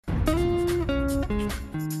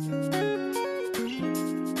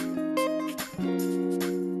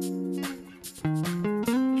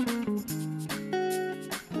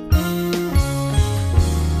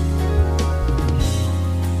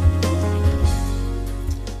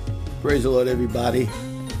Praise the Lord, everybody.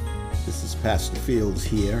 This is Pastor Fields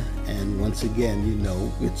here. And once again, you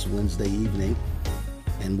know, it's Wednesday evening.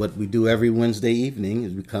 And what we do every Wednesday evening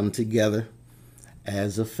is we come together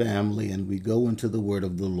as a family and we go into the Word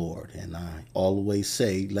of the Lord. And I always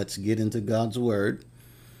say, let's get into God's Word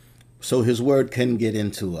so His Word can get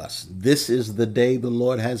into us. This is the day the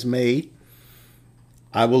Lord has made.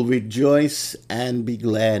 I will rejoice and be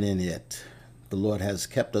glad in it. The Lord has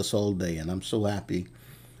kept us all day, and I'm so happy.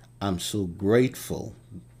 I'm so grateful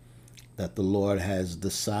that the Lord has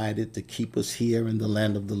decided to keep us here in the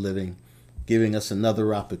land of the living, giving us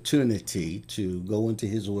another opportunity to go into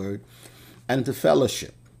His Word and to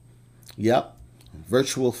fellowship. Yep,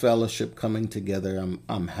 virtual fellowship coming together.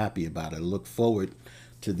 I'm happy about it. I look forward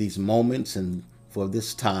to these moments, and for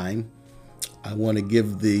this time, I want to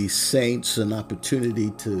give the saints an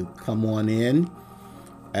opportunity to come on in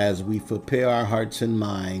as we prepare our hearts and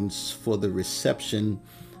minds for the reception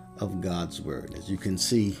of God's Word. As you can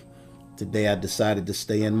see, today I decided to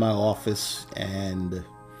stay in my office and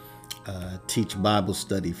teach Bible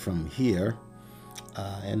study from here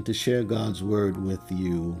and to share God's Word with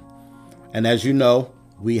you. And as you know,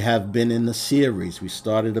 we have been in the series. We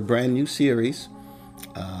started a brand new series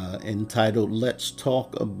entitled Let's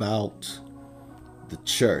Talk About the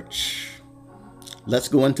Church. Let's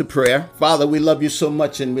go into prayer. Father, we love you so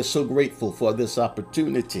much and we're so grateful for this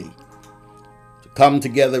opportunity to come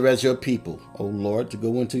together as your people, oh Lord, to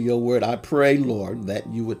go into your word. I pray, Lord, that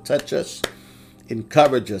you would touch us,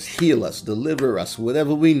 encourage us, heal us, deliver us,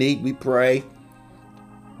 whatever we need. We pray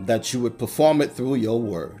that you would perform it through your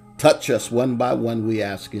word. Touch us one by one, we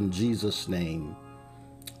ask in Jesus' name.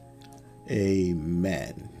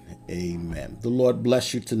 Amen. Amen. The Lord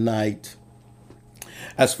bless you tonight.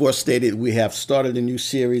 As forestated, we have started a new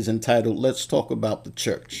series entitled Let's Talk About the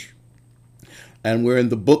Church. And we're in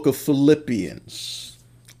the book of Philippians,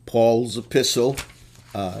 Paul's epistle,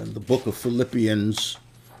 the book of Philippians.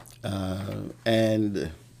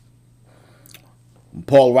 And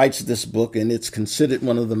Paul writes this book, and it's considered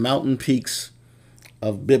one of the mountain peaks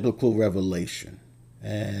of biblical revelation.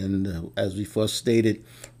 And as we first stated,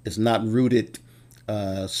 it's not rooted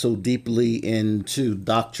so deeply into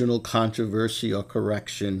doctrinal controversy or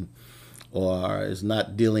correction, or is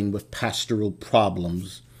not dealing with pastoral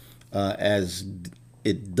problems as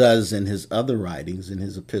it does in his other writings, in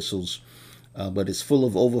his epistles, but it's full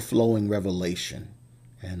of overflowing revelation.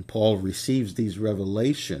 And Paul receives these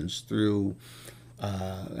revelations through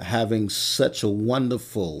having such a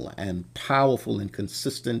wonderful and powerful and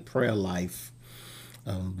consistent prayer life.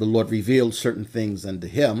 The Lord revealed certain things unto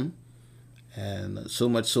him, and so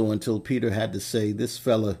much so until Peter had to say, this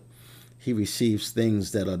fella, he receives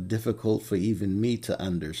things that are difficult for even me to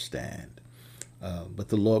understand. But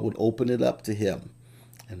the Lord would open it up to him,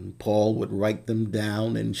 and Paul would write them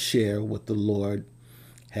down and share what the Lord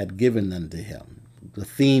had given unto him. The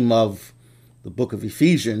theme of the book of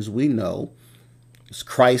Ephesians, we know, is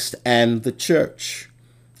Christ and the church.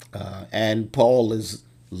 And Paul is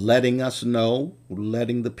letting us know,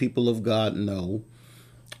 letting the people of God know,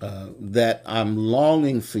 that I'm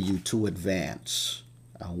longing for you to advance.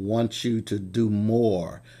 I want you to do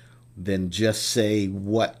more than just say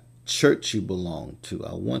what church you belong to.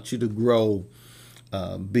 I want you to grow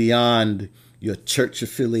beyond your church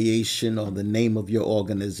affiliation or the name of your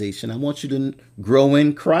organization. I want you to grow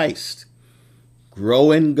in Christ,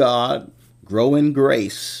 grow in God, grow in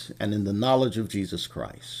grace, and in the knowledge of Jesus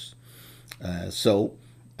Christ. So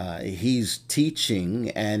he's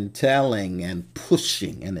teaching and telling and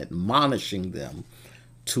pushing and admonishing them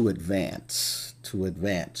to advance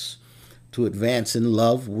in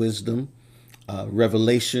love, wisdom,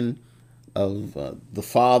 revelation of the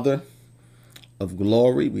Father of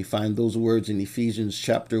glory. We find those words in Ephesians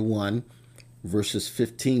chapter 1, verses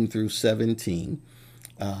 15 through 17.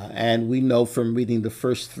 And we know from reading the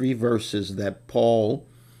first three verses that Paul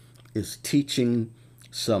is teaching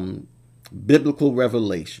some biblical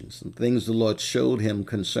revelations, some things the Lord showed him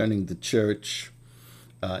concerning the church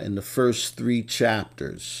in the first three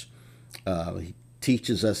chapters. He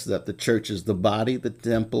teaches us that the church is the body, the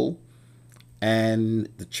temple, and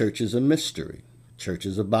the church is a mystery. Church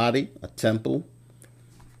is a body, a temple,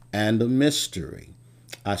 and a mystery.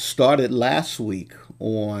 I started last week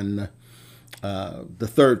on the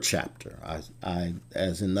third chapter. I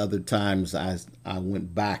as in other times, I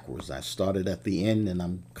went backwards. I started at the end and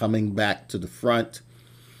I'm coming back to the front.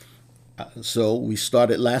 So we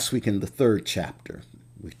started last week in the third chapter.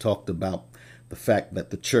 We talked about the fact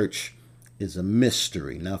that the church is a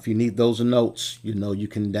mystery. Now, if you need those notes, you know you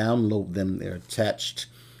can download them. They're attached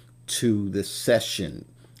to this session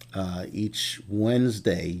Each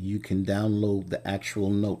Wednesday, you can download the actual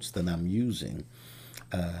notes that I'm using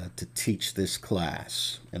to teach this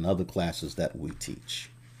class and other classes that we teach.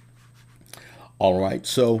 All right,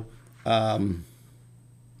 so, all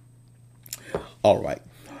right.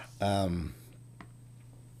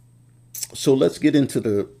 So let's get into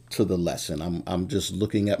the lesson. I'm just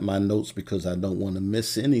looking at my notes because I don't want to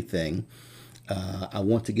miss anything. I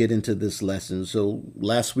want to get into this lesson. So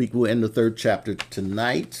last week we were in the 3rd chapter.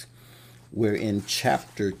 Tonight we're in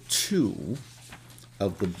chapter 2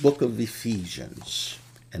 of the book of Ephesians.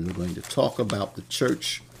 And we're going to talk about the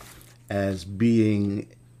church as being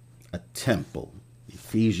a temple.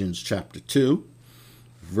 Ephesians chapter 2,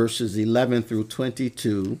 verses 11 through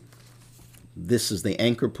 22. This is the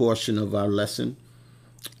anchor portion of our lesson.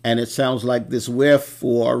 And it sounds like this: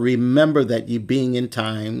 wherefore, remember that ye being in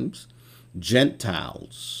times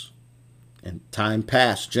Gentiles, and time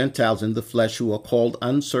past, Gentiles in the flesh, who are called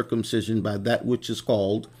uncircumcision by that which is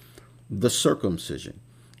called the circumcision,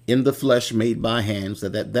 in the flesh made by hands,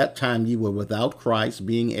 that at that time ye were without Christ,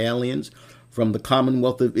 being aliens from the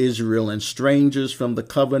commonwealth of Israel, and strangers from the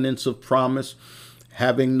covenants of promise,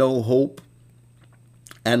 having no hope,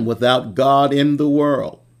 and without God in the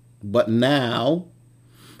world. But now,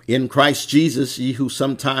 in Christ Jesus, ye who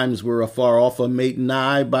sometimes were afar off are made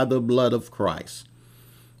nigh by the blood of Christ.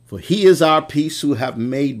 For he is our peace, who have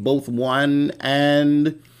made both one,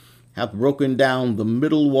 and hath broken down the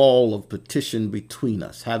middle wall of partition between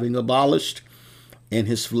us, having abolished in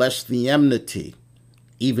his flesh the enmity,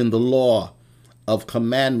 even the law of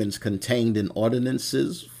commandments contained in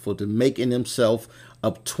ordinances, for to make in himself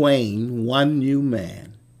of twain one new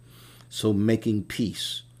man, so making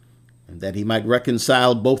peace, and that he might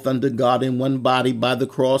reconcile both unto God in one body by the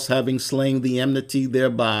cross, having slain the enmity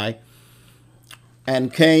thereby,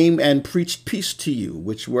 and came and preached peace to you,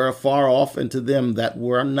 which were afar off, and to them that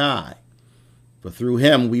were nigh. For through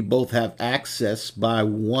him we both have access by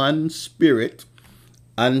one Spirit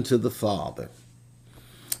unto the Father.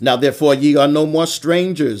 Now therefore ye are no more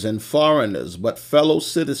strangers and foreigners, but fellow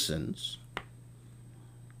citizens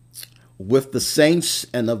with the saints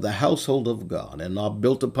and of the household of God, and are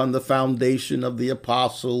built upon the foundation of the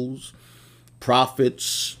apostles,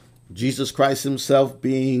 prophets, Jesus Christ himself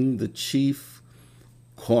being the chief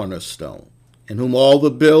cornerstone, in whom all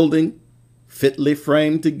the building, fitly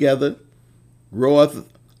framed together, groweth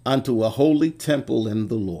unto a holy temple in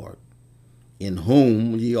the Lord, in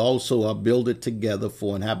whom ye also are builded together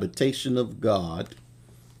for an habitation of God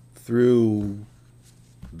through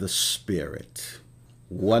the Spirit.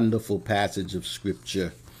 Wonderful passage of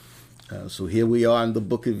Scripture. So here we are in the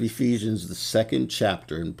book of Ephesians, the 2nd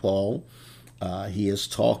chapter, and Paul, he is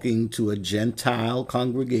talking to a Gentile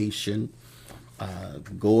congregation,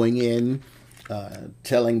 going in,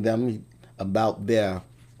 telling them about their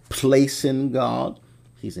place in God.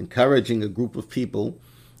 He's encouraging a group of people,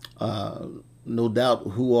 no doubt,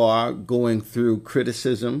 who are going through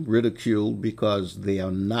criticism, ridicule, because they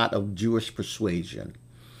are not of Jewish persuasion.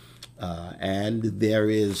 And there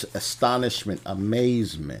is astonishment,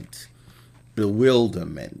 amazement,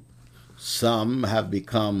 bewilderment. Some have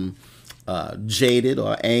become jaded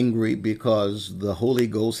or angry because the Holy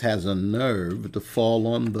Ghost has a nerve to fall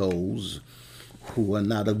on those who are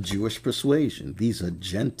not of Jewish persuasion. These are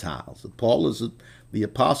Gentiles. Paul is the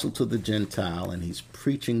apostle to the Gentile, and he's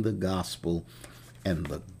preaching the gospel, and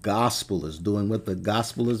the gospel is doing what the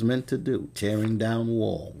gospel is meant to do: tearing down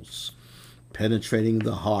walls, penetrating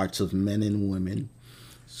the hearts of men and women,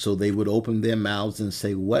 so they would open their mouths and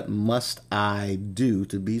say, what must I do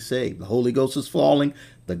to be saved? The Holy Ghost is falling.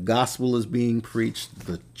 The gospel is being preached.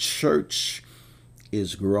 The church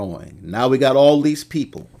is growing. Now we got all these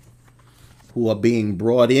people who are being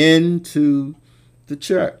brought into the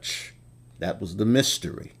church. That was the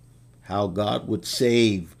mystery, how God would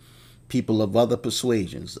save people of other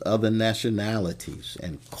persuasions, other nationalities,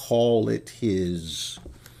 and call it his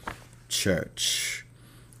church.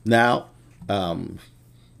 Now,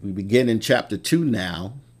 we begin in chapter 2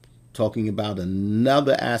 now, talking about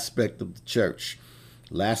another aspect of the church.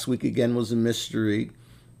 Last week again was a mystery.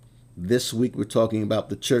 This week we're talking about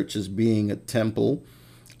the church as being a temple,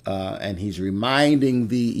 and he's reminding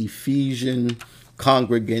the Ephesian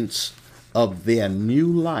congregants of their new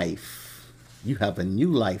life. You have a new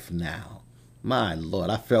life now. My Lord,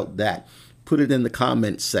 I felt that. Put it in the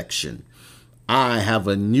comment section. I have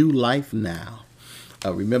a new life now.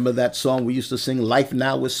 Remember that song we used to sing, Life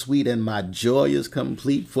Now is Sweet and My Joy is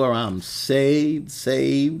Complete, for I'm saved,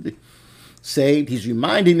 saved, saved. He's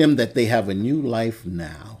reminding them that they have a new life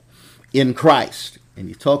now in Christ. And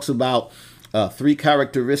he talks about 3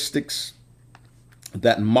 characteristics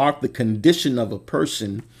that mark the condition of a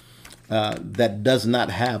person that does not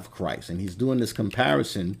have Christ. And he's doing this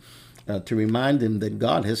comparison to remind him that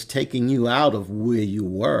God has taken you out of where you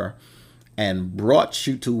were and brought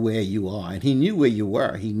you to where you are. And he knew where you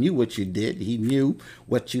were. He knew what you did. He knew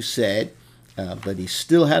what you said. But he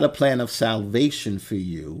still had a plan of salvation for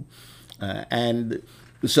you. And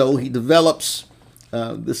so he develops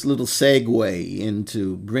this little segue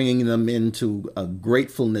into bringing them into a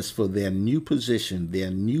gratefulness for their new position,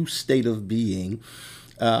 their new state of being.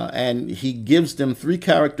 And he gives them three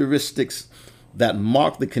characteristics that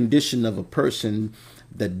mark the condition of a person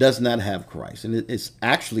that does not have Christ. And it's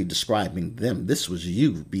actually describing them. This was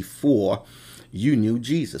you before you knew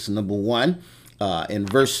Jesus. Number one, in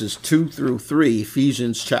verses 2 through 3,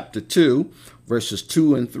 Ephesians chapter 2, verses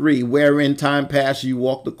 2 and 3, wherein time past you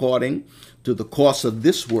walked according to the course of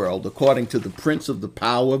this world, according to the prince of the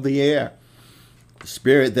power of the air, the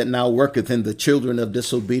spirit that now worketh in the children of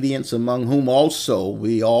disobedience, among whom also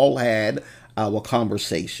we all had our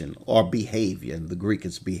conversation or behavior. In the Greek,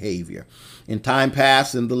 it's behavior. In time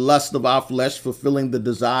past, in the lust of our flesh, fulfilling the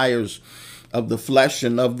desires of the flesh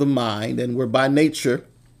and of the mind, and were by nature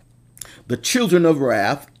the children of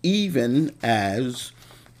wrath, even as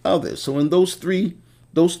others. So in those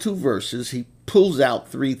two verses, he pulls out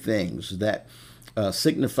three things that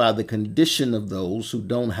signify the condition of those who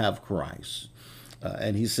don't have Christ.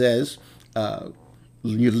 And he says,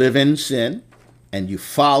 you live in sin and you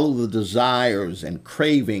follow the desires and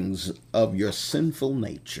cravings of your sinful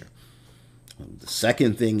nature. The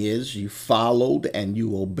second thing is you followed and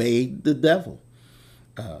you obeyed the devil,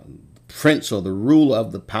 prince or the ruler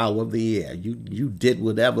of the power of the air. You did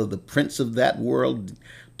whatever the prince of that world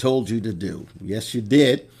told you to do. Yes, you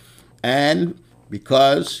did. And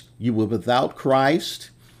because you were without Christ,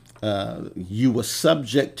 you were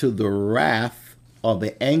subject to the wrath or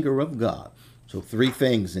the anger of God. So three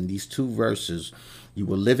things in these two verses. You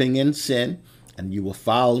were living in sin, and you were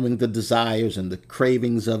following the desires and the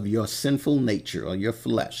cravings of your sinful nature or your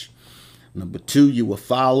flesh. Number two, you were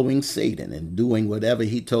following Satan and doing whatever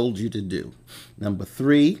he told you to do. Number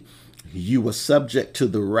three, you were subject to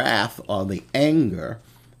the wrath or the anger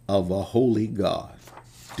of a holy God.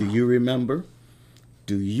 Do you remember?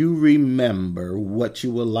 Do you remember what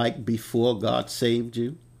you were like before God saved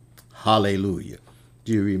you? Hallelujah.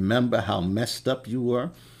 Do you remember how messed up you were?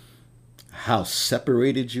 How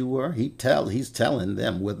separated you were? He's telling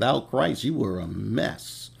them, without Christ, you were a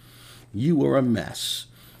mess. You were a mess.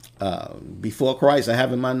 Before Christ, I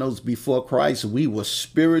have in my notes, before Christ, we were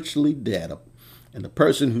spiritually dead. And the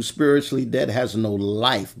person who's spiritually dead has no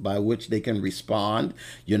life by which they can respond.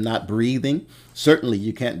 You're not breathing. Certainly,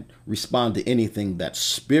 you can't respond to anything that's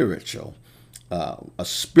spiritual. A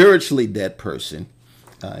spiritually dead person,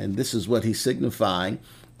 and this is what he's signifying,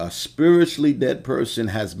 a spiritually dead person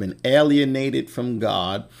has been alienated from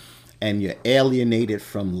God, and you're alienated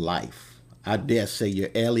from life. I dare say you're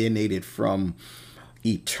alienated from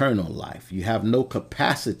eternal life. You have no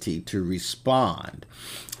capacity to respond.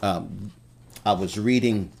 I was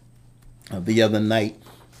reading the other night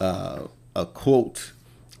a quote,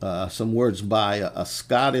 some words by a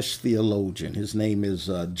Scottish theologian. His name is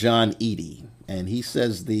John Eadie, and he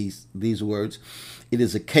says these words. It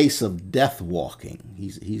is a case of death walking.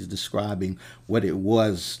 He's describing what it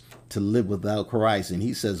was to live without Christ, and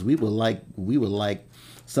he says we were like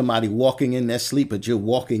somebody walking in their sleep, but you're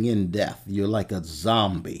walking in death. You're like a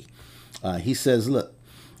zombie. He says, look,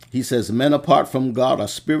 he says, men apart from God are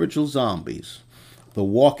spiritual zombies, the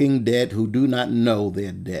walking dead who do not know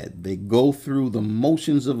they're dead. They go through the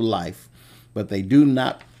motions of life, but they do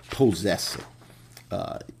not possess it.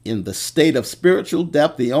 In the state of spiritual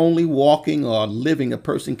death, the only walking or living a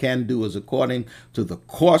person can do is according to the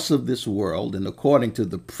course of this world and according to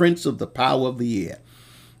the prince of the power of the air,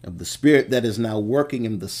 of the spirit that is now working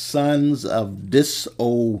in the sons of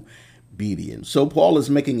disobedience. So Paul is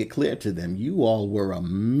making it clear to them, you all were a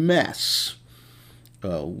mess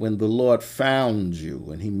when the Lord found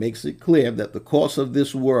you. And he makes it clear that the course of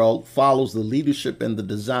this world follows the leadership and the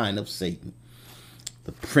design of Satan,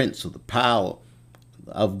 the prince of the power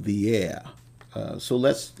of the air. So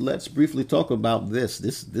let's briefly talk about this.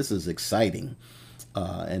 This is exciting.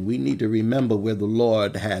 And we need to remember where the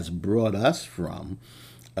Lord has brought us from.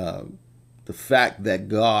 The fact that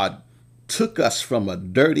God took us from a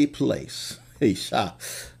dirty place,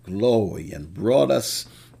 glory, and brought us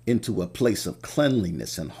into a place of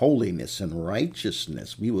cleanliness and holiness and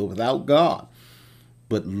righteousness. We were without God.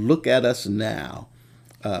 But look at us now.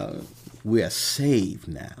 We are saved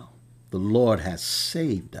now. The Lord has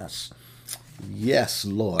saved us. Yes,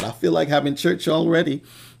 Lord. I feel like having church already.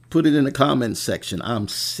 Put it in the comments section. I'm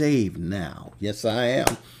saved now. Yes, I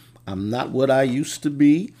am. I'm not what I used to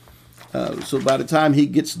be. So by the time he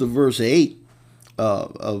gets to verse 8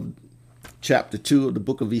 of chapter 2 of the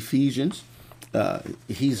book of Ephesians,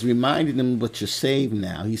 he's reminding them, but you're saved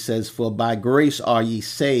now. He says, for by grace are ye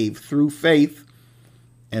saved through faith,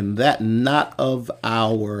 and that not of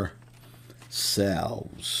ourselves.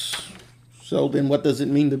 So then what does it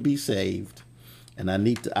mean to be saved? And I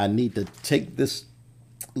need to take this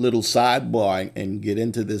little sidebar and get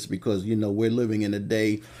into this, because, you know, we're living in a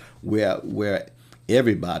day where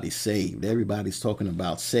everybody's saved. Everybody's talking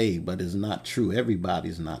about saved, but it's not true.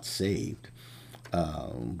 Everybody's not saved.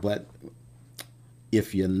 But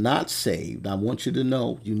if you're not saved, I want you to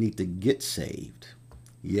know you need to get saved.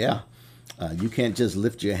 Yeah. You can't just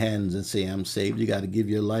lift your hands and say, I'm saved. You got to give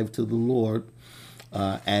your life to the Lord,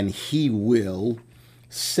 and he will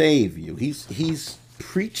save you. He's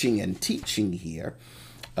preaching and teaching here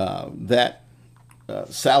that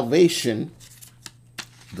salvation,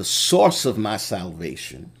 the source of my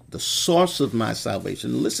salvation,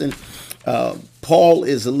 Listen, Paul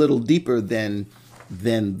is a little deeper than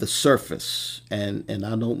the surface, and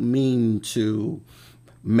I don't mean to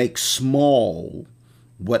make small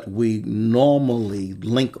what we normally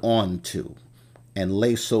link on to and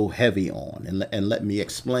lay so heavy on. And let me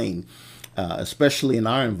explain. Especially in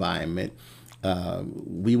our environment,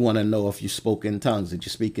 we want to know if you spoke in tongues. Did you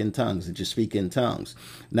speak in tongues? Did you speak in tongues?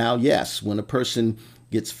 Now, yes, when a person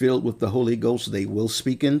gets filled with the Holy Ghost, they will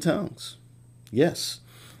speak in tongues. Yes,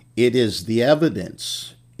 it is the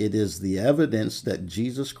evidence. It is the evidence that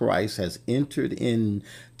Jesus Christ has entered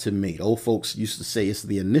into me. Old folks used to say it's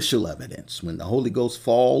the initial evidence. When the Holy Ghost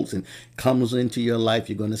falls and comes into your life,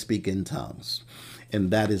 you're going to speak in tongues. And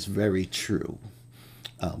that is very true.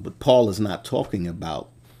 But Paul is not talking about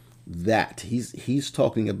that. He's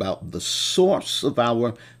talking about the source of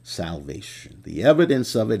our salvation. The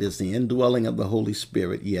evidence of it is the indwelling of the Holy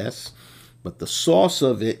Spirit, yes. But the source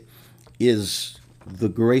of it is the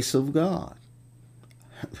grace of God.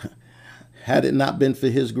 Had it not been for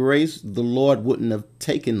his grace, the Lord wouldn't have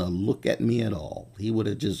taken a look at me at all. He would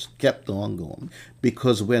have just kept on going,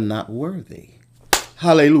 because we're not worthy.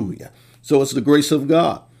 Hallelujah. So it's the grace of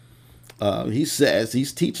God. He says,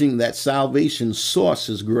 he's teaching that salvation's source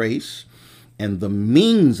is grace, and the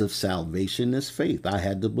means of salvation is faith. I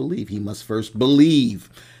had to believe. He must first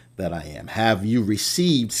believe that I am. Have you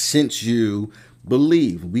received since you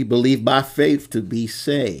believe? We believe by faith to be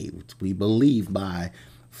saved. We believe by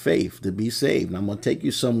faith to be saved. And I'm going to take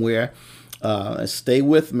you somewhere. Stay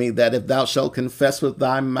with me. That if thou shalt confess with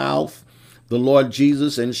thy mouth the Lord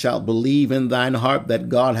Jesus, and shalt believe in thine heart that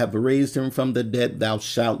God hath raised him from the dead, thou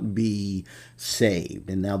shalt be saved.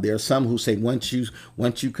 And now there are some who say once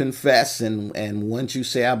you confess and once you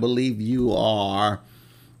say I believe, you are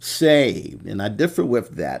saved. And I differ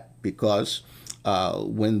with that, because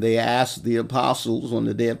when they asked the apostles on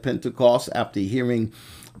the day of Pentecost, after hearing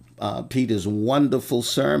Peter's wonderful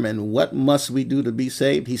sermon, what must we do to be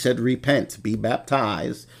saved? He said, repent, be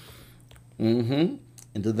baptized.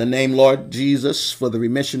 Into the name Lord Jesus for the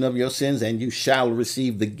remission of your sins, and you shall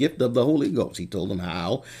receive the gift of the Holy Ghost. He told them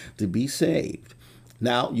how to be saved.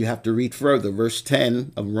 Now you have to read further, verse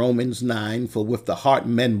 10 of Romans 9, for with the heart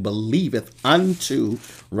men believeth unto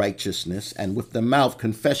righteousness, and with the mouth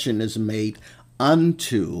confession is made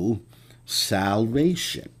unto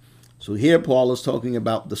salvation. So here Paul is talking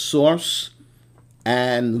about the source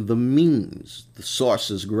and the means. The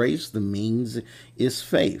source is grace, the means is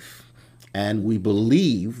faith. And we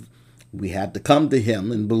believe, we had to come to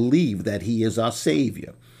him and believe that he is our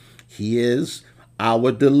Savior. He is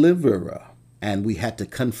our deliverer. And we had to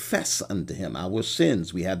confess unto him our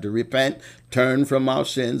sins. We had to repent, turn from our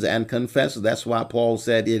sins, and confess. That's why Paul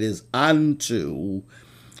said it is unto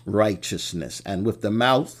righteousness. And with the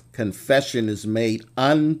mouth, confession is made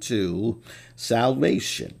unto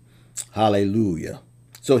salvation. Hallelujah.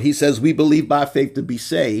 So he says we believe by faith to be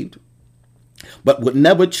saved, but would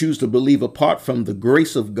never choose to believe apart from the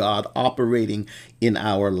grace of God operating in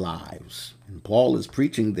our lives. And Paul is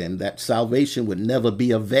preaching then that salvation would never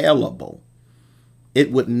be available.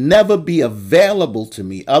 It would never be available to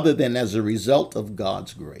me other than as a result of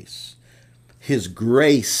God's grace. His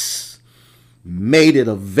grace made it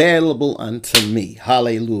available unto me.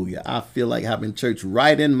 Hallelujah. I feel like having church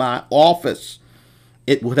right in my office.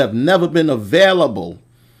 It would have never been available,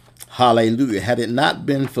 hallelujah, had it not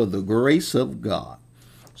been for the grace of God.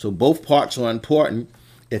 So both parts are important.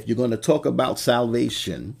 If you're going to talk about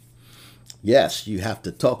salvation, yes, you have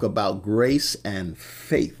to talk about grace and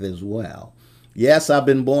faith as well. Yes, I've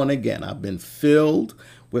been born again. I've been filled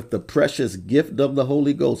with the precious gift of the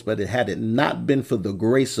Holy Ghost. But had it not been for the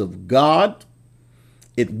grace of God,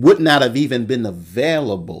 it would not have even been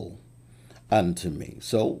available unto me.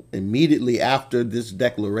 So immediately after this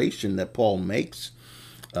declaration that Paul makes,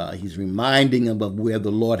 he's reminding them of where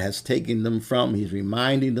the Lord has taken them from. He's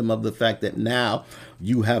reminding them of the fact that now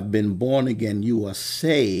you have been born again, you are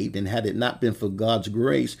saved, and had it not been for God's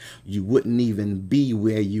grace, you wouldn't even be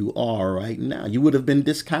where you are right now. You would have been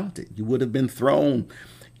discounted. You would have been thrown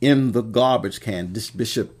in the garbage can. This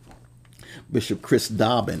Bishop Chris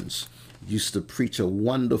Dobbins used to preach a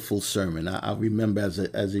wonderful sermon. I remember as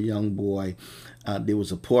a young boy, there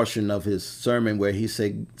was a portion of his sermon where he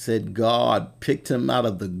said God picked him out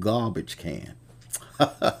of the garbage can,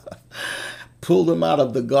 pulled him out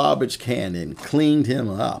of the garbage can and cleaned him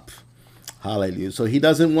up. Hallelujah. So he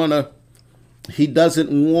doesn't want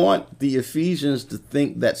the Ephesians to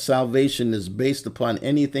think that salvation is based upon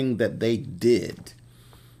anything that they did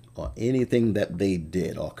or anything that they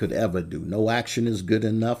did or could ever do. No action is good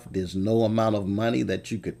enough. There's no amount of money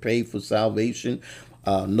that you could pay for salvation.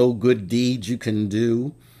 No good deeds you can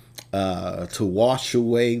do to wash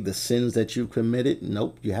away the sins that you committed.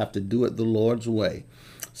 Nope, you have to do it the Lord's way.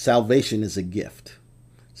 Salvation is a gift.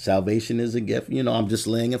 Salvation is a gift. You know, I'm just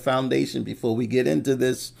laying a foundation before we get into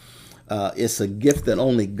this. It's a gift that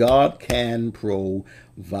only God can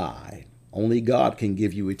provide. Only God can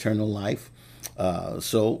give you eternal life.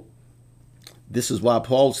 So this is why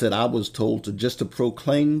Paul said, I was told to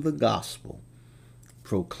proclaim the gospel.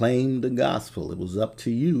 Proclaim the gospel. It was up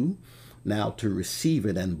to you now to receive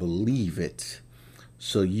it and believe it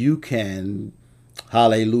so you can,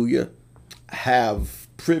 hallelujah, have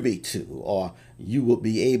privy to, or you will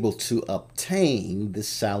be able to obtain this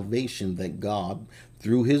salvation that God,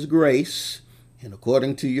 through his grace and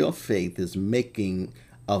according to your faith, is making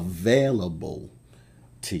available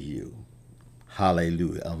to you.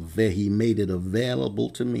 Hallelujah. He made it available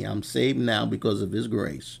to me. I'm saved now because of his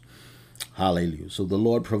grace. Hallelujah. So the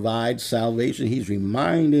Lord provides salvation. He's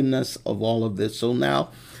reminding us of all of this. So now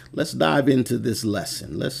let's dive into this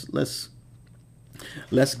lesson. Let's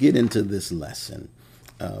get into this lesson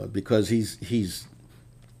because he's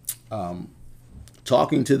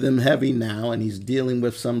talking to them heavy now, and he's dealing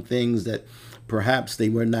with some things that perhaps they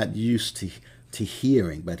were not used to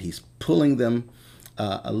hearing, but he's pulling them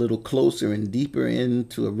a little closer and deeper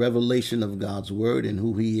into a revelation of God's word and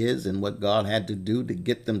who he is and what God had to do to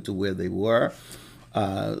get them to where they were.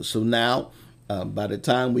 So now, by the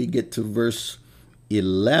time we get to verse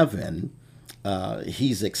 11,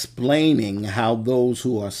 he's explaining how those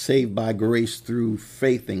who are saved by grace through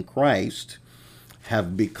faith in Christ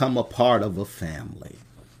have become a part of a family.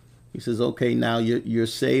 He says, okay, now you're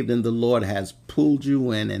saved and the Lord has pulled you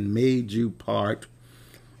in and made you part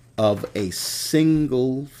of a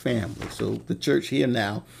single family. So the church here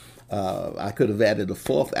now, I could have added a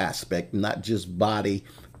fourth aspect, not just body,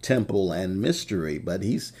 temple, and mystery, but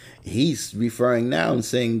he's referring now and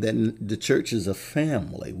saying that the church is a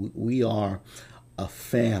family. We are a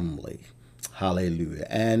family. Hallelujah.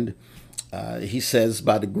 And he says,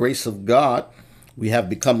 by the grace of God, we have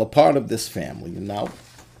become a part of this family. Now,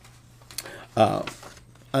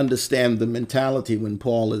 understand the mentality when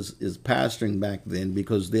Paul is pastoring back then,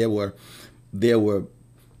 because there were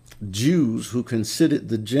Jews who considered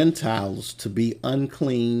the Gentiles to be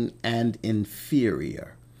unclean and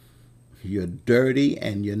inferior. You're dirty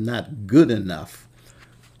and you're not good enough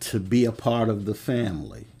to be a part of the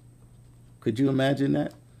family. Could you imagine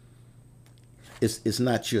that? It's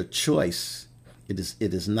not your choice. It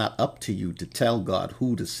is not up to you to tell God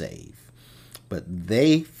who to save. But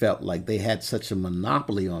they felt like they had such a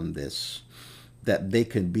monopoly on this that they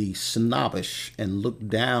could be snobbish and look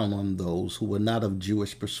down on those who were not of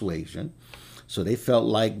Jewish persuasion. So they felt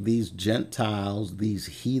like these Gentiles, these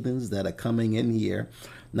heathens that are coming in here,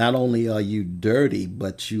 not only are you dirty,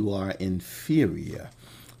 but you are inferior.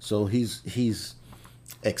 So he's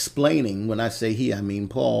explaining, when I say he, I mean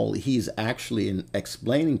Paul, he's actually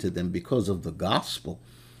explaining to them because of the gospel.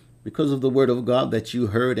 Because of the word of God that you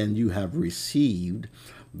heard and you have received,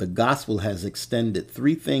 the gospel has extended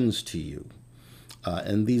three things to you.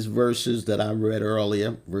 In these verses that I read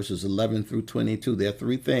earlier, verses 11 through 22, there are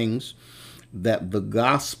three things that the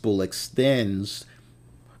gospel extends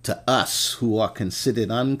to us who are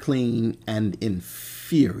considered unclean and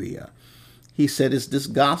inferior. He said it's this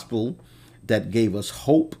gospel that gave us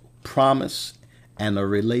hope, promise, and a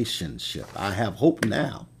relationship. I have hope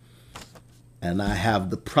now. And I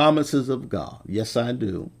have the promises of God. Yes, I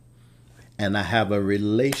do. And I have a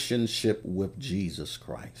relationship with Jesus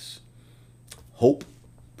Christ. Hope,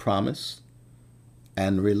 promise,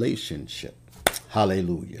 and relationship.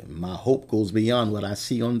 Hallelujah. My hope goes beyond what I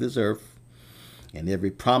see on this earth. And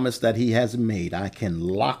every promise that he has made, I can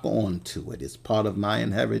lock on to it. It's part of my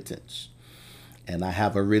inheritance. and I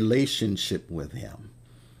have a relationship with him.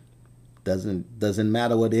 Doesn't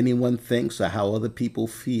matter what anyone thinks or how other people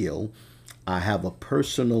feel. I have a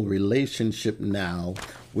personal relationship now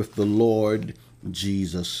with the Lord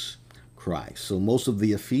Jesus Christ. So most of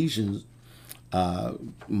the Ephesian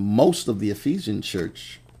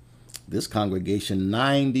church, this congregation,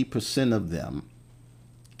 90% of them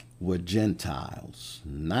were Gentiles.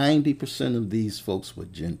 90% of these folks were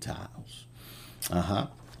Gentiles.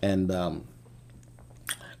 And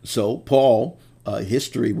so Paul,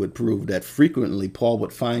 history would prove that frequently Paul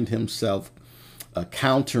would find himself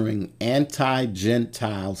countering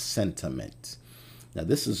anti-Gentile sentiment. Now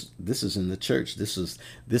this is in the church. This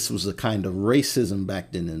was a kind of racism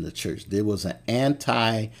back then in the church. There was an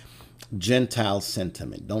anti-Gentile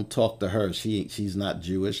sentiment. Don't talk to her. She's not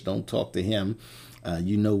Jewish. Don't talk to him.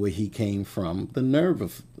 You know where he came from. The nerve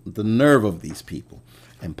of these people.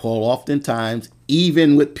 And Paul oftentimes,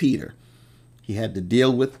 even with Peter, he had to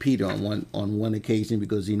deal with Peter on one occasion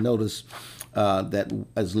because he noticed that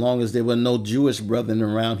as long as there were no Jewish brethren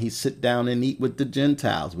around, he'd sit down and eat with the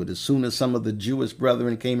Gentiles. But as soon as some of the Jewish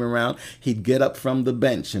brethren came around, he'd get up from the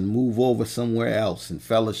bench and move over somewhere else in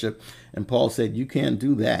fellowship. And Paul said, you can't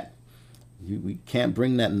do that. We can't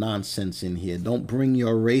bring that nonsense in here. Don't bring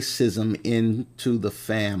your racism into the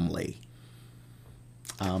family.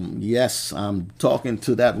 Yes, I'm talking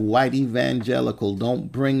to that white evangelical.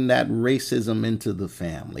 Don't bring that racism into the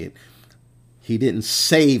family. He didn't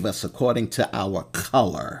save us according to our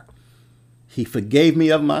color. He forgave me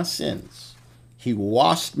of my sins. He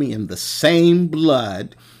washed me in the same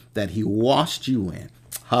blood that he washed you in.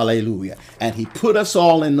 Hallelujah. And he put us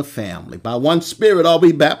all in the family. By one Spirit are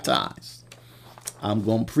we baptized. I'm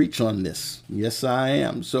going to preach on this. Yes, I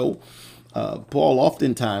am. So Paul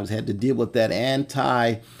oftentimes had to deal with that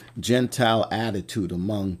anti-Gentile attitude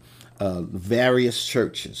among various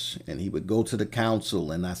churches. And he would go to the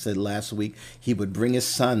council. And I said last week, he would bring his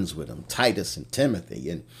sons with him, Titus and Timothy.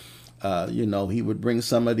 And, he would bring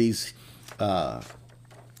some of these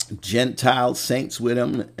Gentile saints with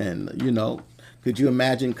him. And, could you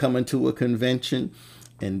imagine coming to a convention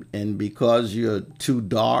and because you're too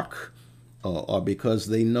dark, or because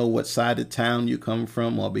they know what side of town you come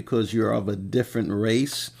from, or because you're of a different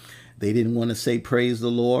race, they didn't want to say praise the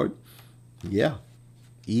Lord? Yeah.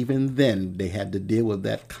 Even then, they had to deal with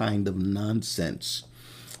that kind of nonsense.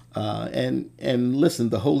 And listen,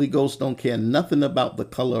 the Holy Ghost don't care nothing about the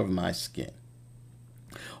color of my skin.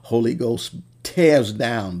 Holy Ghost tears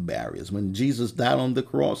down barriers. When Jesus died on the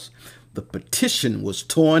cross, the partition was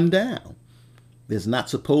torn down. There's not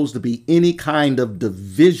supposed to be any kind of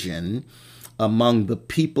division among the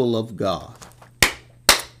people of God.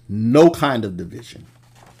 No kind of division.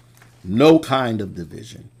 No kind of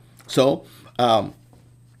division. So,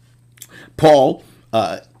 Paul,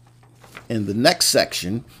 in the next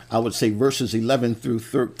section, I would say verses 11 through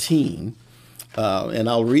 13, and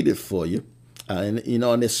I'll read it for you. And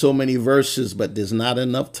there's so many verses, but there's not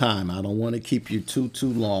enough time. I don't want to keep you too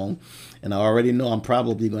long. And I already know I'm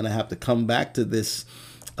probably going to have to come back to this,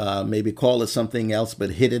 maybe call it something else,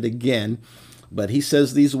 but hit it again. But he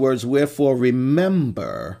says these words, wherefore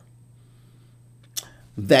remember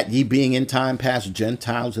that ye being in time past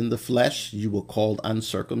Gentiles in the flesh, you were called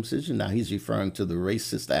uncircumcision. Now he's referring to the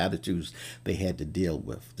racist attitudes they had to deal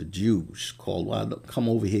with. The Jews called, well, come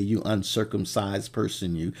over here, you uncircumcised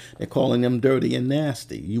person, you. They're calling them dirty and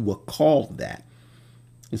nasty. You were called that.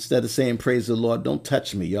 Instead of saying, praise the Lord, don't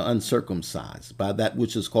touch me, you're uncircumcised by that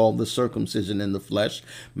which is called the circumcision in the flesh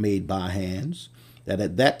made by hands. That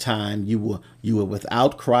at that time you were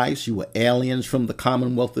without Christ, you were aliens from the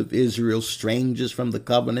commonwealth of Israel, strangers from the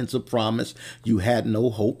covenants of promise. You had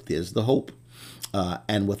no hope. There's the hope.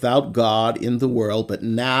 And without God in the world, but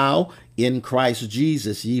now in Christ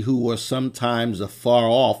Jesus, ye who were sometimes afar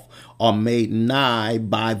off are made nigh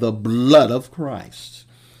by the blood of Christ.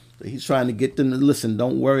 So he's trying to get them to listen.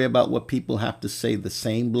 Don't worry about what people have to say. The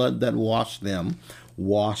same blood that washed them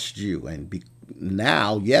washed you. And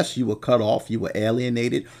now, yes, you were cut off. You were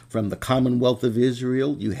alienated from the commonwealth of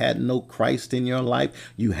Israel. You had no Christ in your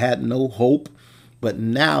life. You had no hope. But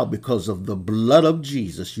now, because of the blood of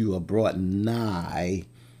Jesus, you are brought nigh.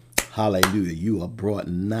 Hallelujah. You are brought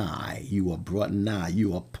nigh. You are brought nigh.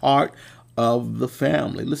 You are part of the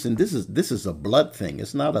family. Listen, this is a blood thing.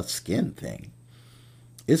 It's not a skin thing.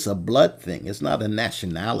 It's a blood thing. It's not a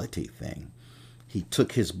nationality thing. He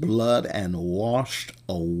took his blood and washed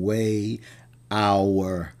away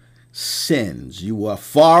our sins. You were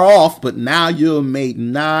far off, but now you're made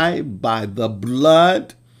nigh by the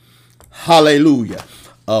blood, hallelujah,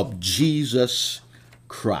 of Jesus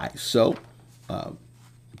Christ. So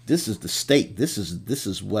this is the state. This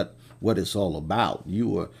is what what it's all about.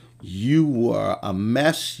 You were a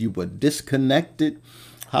mess. You were disconnected.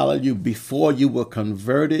 Hallelujah. Before you were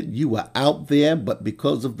converted, you were out there, but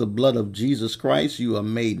because of the blood of Jesus Christ, you are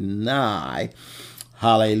made nigh.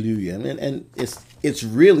 Hallelujah. And it's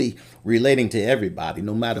really relating to everybody,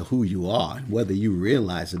 no matter who you are, whether you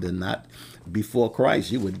realize it or not. Before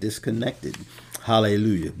Christ, you were disconnected.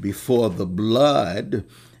 Hallelujah. Before the blood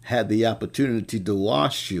had the opportunity to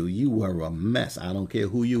wash you, you were a mess. I don't care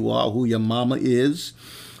who you are, who your mama is,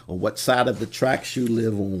 or what side of the tracks you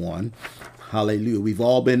live on. Hallelujah. We've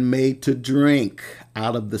all been made to drink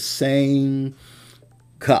out of the same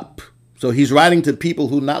cup. So he's writing to people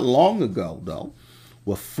who not long ago, though,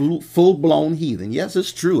 were full-blown heathen. Yes,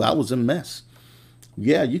 it's true. I was a mess.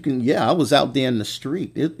 Yeah, I was out there in the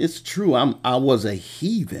street. It's true. I was a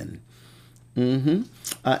heathen. And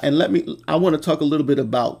I want to talk a little bit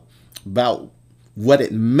about what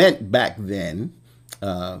it meant back then,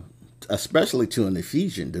 especially to an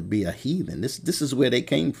Ephesian, to be a heathen. This is where they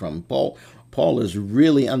came from. Paul is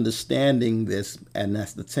really understanding this, and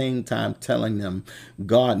at the same time telling them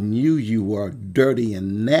God knew you were dirty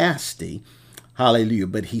and nasty. Hallelujah.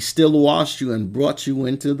 But he still washed you and brought you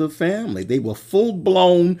into the family. They were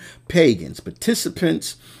full-blown pagans,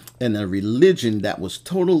 participants in a religion that was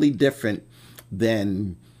totally different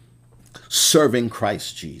than serving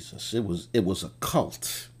Christ Jesus. It was a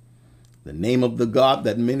cult. The name of the god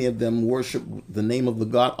that many of them worship, the name of the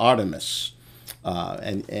god Artemis.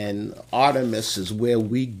 And Artemis is where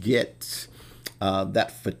we get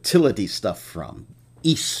that fertility stuff from.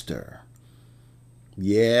 Easter.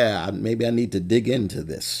 Yeah, maybe I need to dig into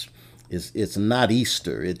this. It's not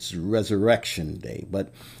Easter, it's Resurrection Day.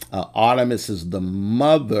 But Artemis is the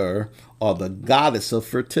mother or the goddess of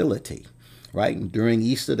fertility, right? And during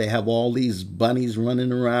Easter, they have all these bunnies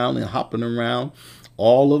running around and hopping around.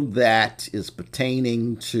 All of that is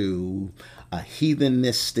pertaining to a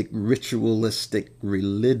heathenistic, ritualistic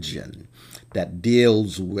religion that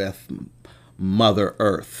deals with Mother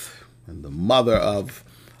Earth and the mother of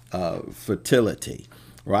fertility,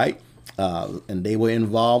 right? And they were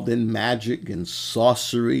involved in magic and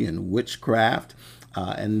sorcery and witchcraft,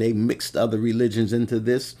 and they mixed other religions into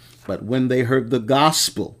this. But when they heard the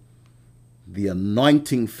gospel, the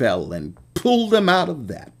anointing fell and pulled them out of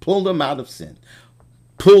that, pulled them out of sin,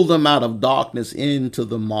 pulled them out of darkness into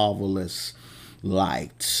the marvelous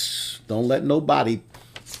light. Don't let nobody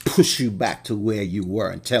push you back to where you were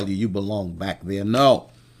and tell you belong back there. No.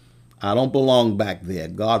 I don't belong back there.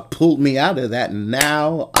 God pulled me out of that, and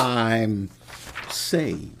now I'm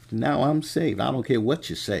saved. Now I'm saved. I don't care what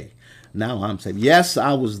you say. Now I'm saved. Yes,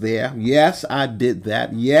 I was there. Yes, I did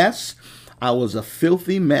that. Yes, I was a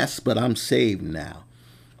filthy mess, but I'm saved now.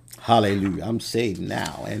 Hallelujah. I'm saved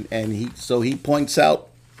now. And he points out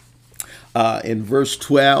in verse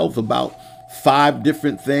 12 about 5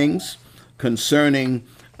 different things concerning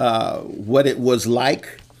what it was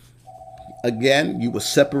like. Again, you were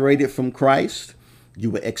separated from Christ. You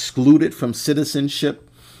were excluded from citizenship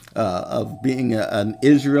of being an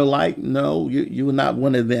Israelite. No, you were not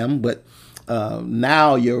one of them. But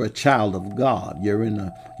now you're a child of God. You're in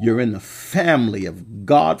a family of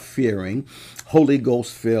God-fearing, Holy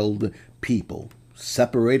Ghost-filled people.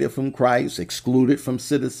 Separated from Christ, excluded from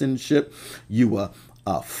citizenship. You were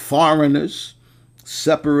foreigners.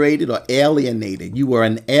 Separated or alienated. You were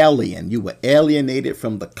an alien. You were alienated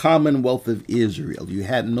from the commonwealth of Israel. You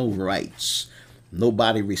had no rights.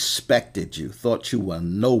 Nobody respected you, thought you were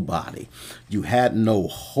nobody. You had no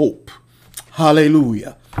hope.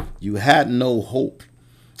 Hallelujah. You had no hope.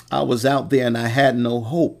 I was out there and I had no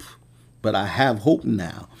hope, but I have hope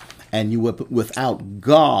now. And you were without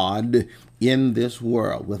God in this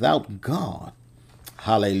world, without God.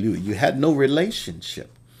 Hallelujah. You had no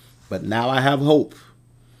relationship. But now I have hope.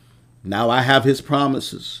 Now I have his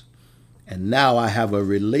promises. And now I have a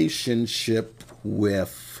relationship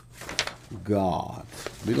with God.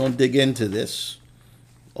 We're going to dig into this.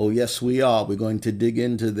 Oh, yes, we are. We're going to dig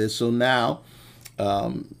into this. So now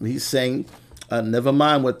he's saying, never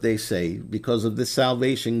mind what they say. Because of this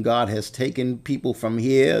salvation, God has taken people from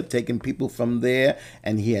here, taken people from there,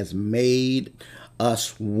 and he has made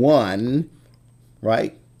us one,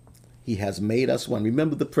 right? He has made us one.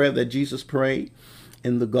 Remember the prayer that Jesus prayed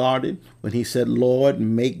in the garden when he said, Lord,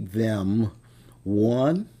 make them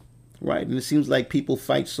one, right? And it seems like people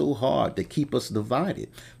fight so hard to keep us divided.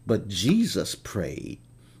 But Jesus prayed,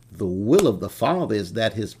 the will of the Father is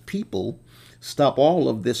that his people stop all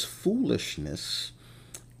of this foolishness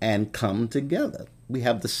and come together. We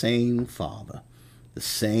have the same Father, the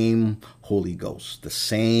same Holy Ghost, the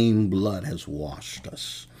same blood has washed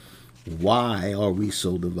us. Why are we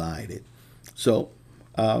so divided? So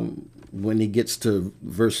when he gets to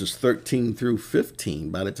verses 13 through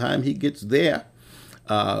 15. By the time he gets there,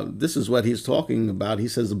 this is what he's talking about. He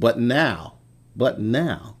says, but now,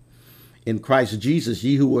 in Christ Jesus,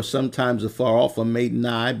 ye who were sometimes afar off are made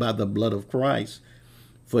nigh by the blood of Christ.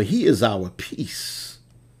 For he is our peace.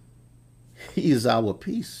 He is our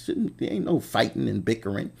peace. There ain't no fighting and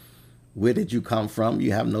bickering. Where did you come from?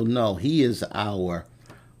 You have no. He is our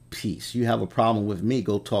peace. You have a problem with me,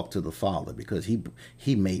 go talk to the Father, because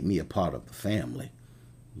he made me a part of the family.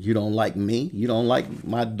 You don't like me? You don't like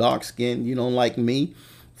my dark skin? You don't like me?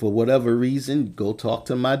 For whatever reason, go talk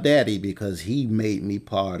to my daddy, because he made me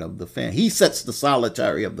part of the family. He sets the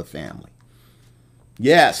solitary of the family.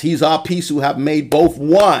 Yes, he's our peace, who have made both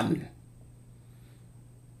one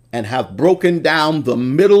and have broken down the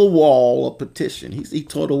middle wall of petition. He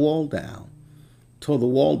tore the wall down. Tore the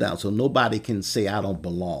wall down so nobody can say I don't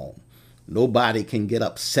belong. Nobody can get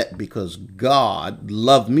upset because God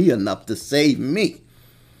loved me enough to save me.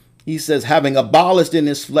 He says, having abolished in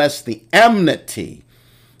his flesh the enmity,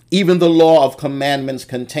 even the law of commandments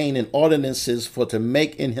contained in ordinances, for to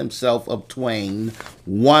make in himself of twain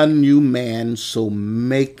one new man, so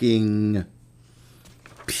making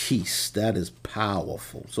peace. That is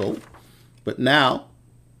powerful. So, but now,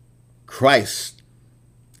 Christ,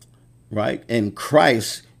 right? In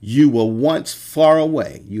Christ, you were once far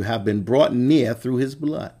away. You have been brought near through his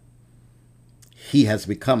blood. He has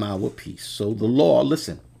become our peace. So the law,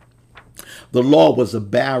 listen, the law was a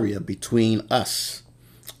barrier between us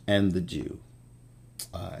and the Jew.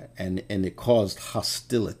 And it caused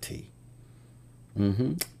hostility.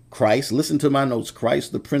 Christ, listen to my notes,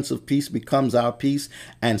 Christ, the Prince of Peace, becomes our peace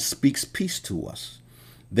and speaks peace to us.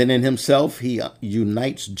 Then in himself, he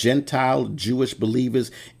unites Gentile Jewish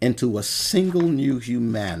believers into a single new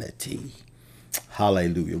humanity.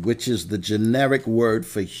 Hallelujah, which is the generic word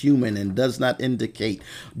for human and does not indicate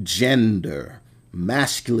gender,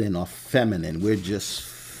 masculine or feminine. We're just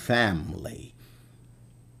family.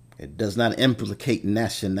 It does not implicate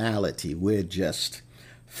nationality. We're just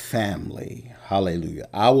family. Hallelujah.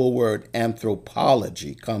 Our word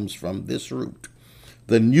anthropology comes from this root.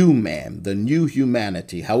 The new man, the new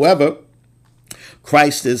humanity. However,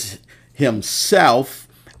 Christ is himself,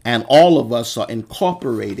 and all of us are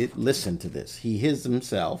incorporated. Listen to this. He is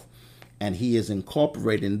himself, and he is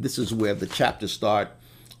incorporated. And this is where the chapters start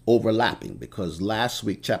overlapping, because last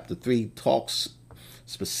week, chapter 3, talks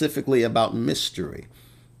specifically about mystery.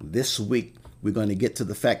 This week, we're going to get to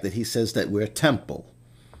the fact that he says that we're a temple.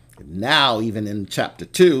 Now, even in chapter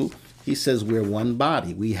 2, he says we're one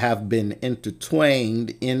body. We have been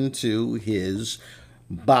intertwined into his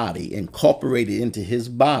body, incorporated into his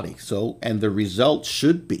body. So, and the result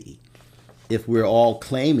should be, if we're all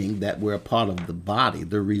claiming that we're a part of the body,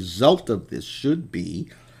 the result of this should be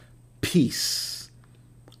peace,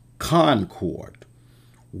 concord,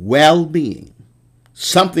 well-being,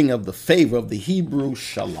 something of the favor of the Hebrew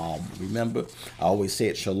shalom. Remember, I always say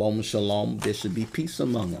it, shalom, shalom. There should be peace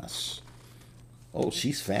among us. Oh,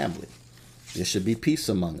 she's family. There should be peace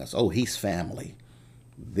among us. Oh, he's family.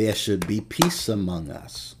 There should be peace among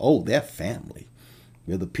us. Oh, they're family.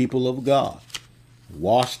 We're the people of God,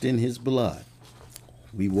 washed in his blood.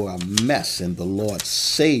 We were a mess, and the Lord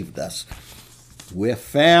saved us. We're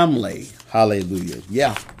family. Hallelujah.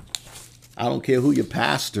 Yeah. I don't care who your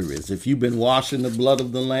pastor is. If you've been washed in the blood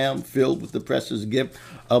of the Lamb, filled with the precious gift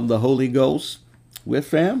of the Holy Ghost, we're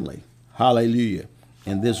family. Hallelujah.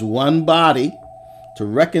 And this one body, to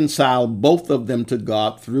reconcile both of them to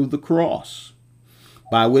God through the cross,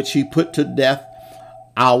 by which he put to death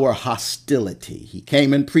our hostility. He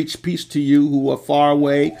came and preached peace to you who were far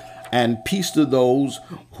away, and peace to those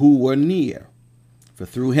who were near. For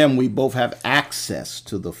through him we both have access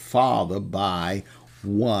to the Father by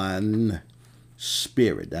one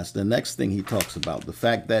Spirit. That's the next thing he talks about. The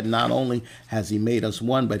fact that not only has he made us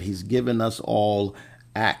one, but he's given us all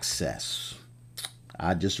access.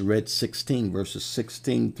 I just read 16, verses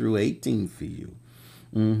 16 through 18 for you.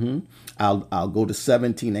 I'll go to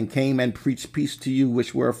 17. And came and preached peace to you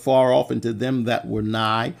which were far off, and to them that were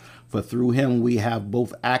nigh. For through him we have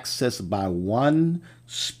both access by one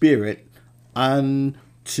Spirit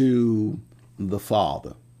unto the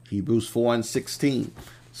Father. Hebrews 4:16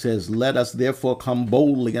 says, let us therefore come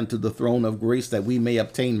boldly unto the throne of grace, that we may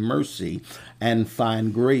obtain mercy and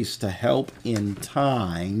find grace to help in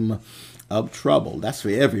time of trouble. That's for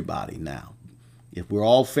everybody now. If we're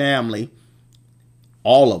all family,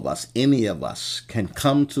 all of us, any of us, can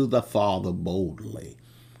come to the Father boldly.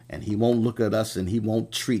 And he won't look at us, and he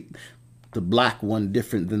won't treat the black one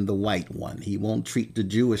different than the white one. He won't treat the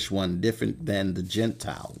Jewish one different than the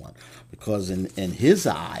Gentile one. Because in his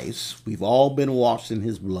eyes, we've all been washed in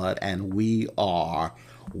his blood, and we are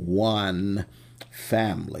one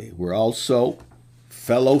family. We're also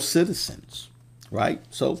fellow citizens, right?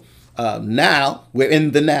 So now we're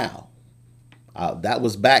in the now. That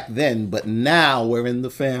was back then, but now we're in the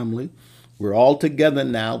family. We're all together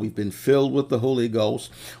now. We've been filled with the Holy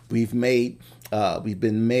Ghost. We've been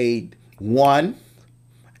made one,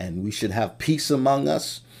 and we should have peace among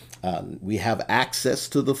us. We have access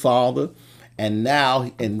to the Father. And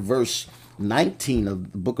now in verse 19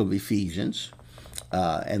 of the book of Ephesians,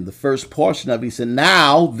 and the first portion of it, he said,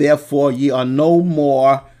 now, therefore, ye are no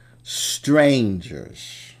more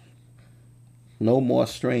strangers. No more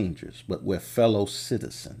strangers, but we're fellow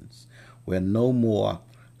citizens. We're no more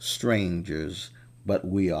strangers, but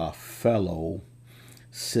we are fellow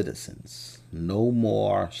citizens. No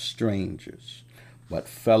more strangers, but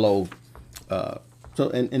fellow.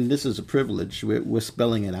 And this is a privilege. We're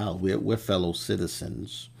spelling it out. We're fellow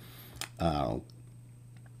citizens. No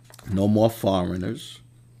more foreigners,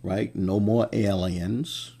 right? No more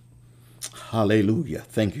aliens. Hallelujah.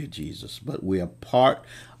 Thank you, Jesus. But we are part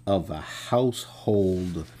of a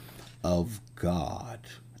household of God.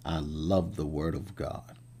 I love the word of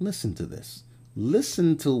God. Listen to this.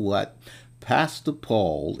 Listen to what Pastor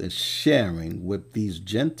Paul is sharing with these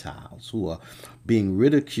Gentiles who are being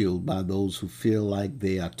ridiculed by those who feel like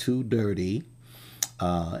they are too dirty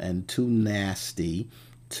and too nasty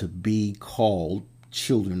to be called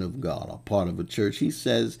children of God or part of a church. He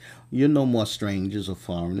says, you're no more strangers or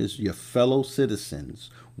foreigners. You're fellow citizens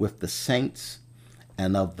with the saints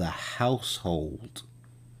and of the household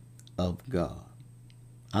of God.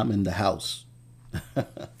 I'm in the house.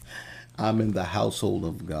 I'm in the household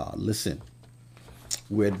of God. Listen,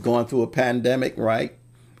 we're going through a pandemic, right?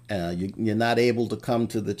 You're not able to come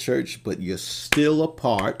to the church, but you're still a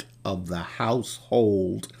part of the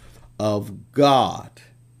household of God.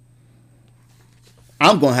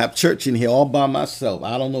 I'm going to have church in here all by myself.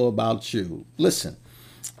 I don't know about you. Listen,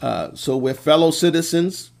 so we're fellow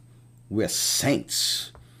citizens. We're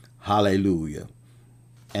saints. Hallelujah.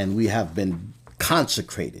 And we have been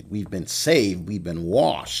consecrated. We've been saved. We've been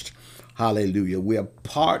washed. Hallelujah. We're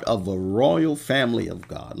part of a royal family of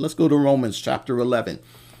God. Let's go to Romans chapter 11,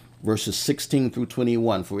 verses 16 through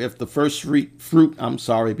 21. For if the first fruit,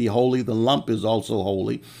 be holy, the lump is also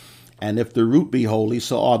holy. And if the root be holy,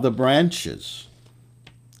 so are the branches.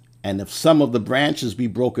 And if some of the branches be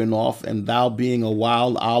broken off, and thou being a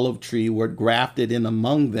wild olive tree wert grafted in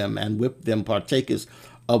among them, and with them partakest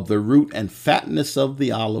of the root and fatness of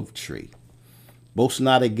the olive tree. Boast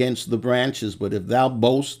not against the branches, but if thou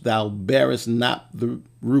boast, thou bearest not the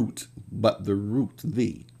root, but the root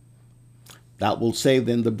thee. Thou wilt say,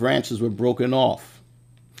 then the branches were broken off,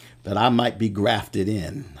 that I might be grafted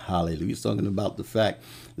in. Hallelujah. He's talking about the fact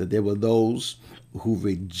that there were those who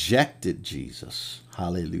rejected Jesus.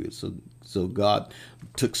 Hallelujah. So God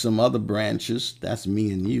took some other branches, that's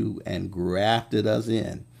me and you, and grafted us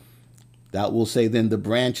in. That will say, then the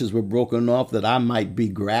branches were broken off that I might be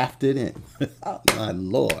grafted in. My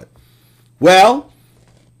Lord. Well,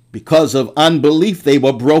 because of unbelief, they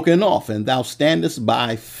were broken off, and thou standest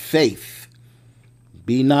by faith.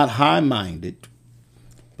 Be not high-minded,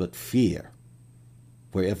 but fear.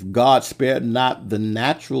 For if God spared not the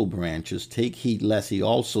natural branches, take heed lest he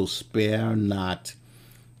also spare not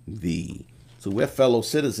thee. So we're fellow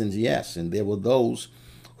citizens, yes. And there were those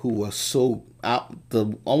who were so out.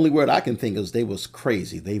 The only word I can think is they was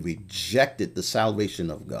crazy. They rejected the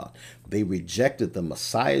salvation of God. They rejected the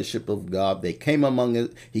messiahship of God. He came among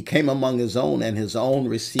his own, and his own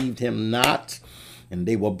received him not. And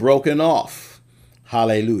they were broken off.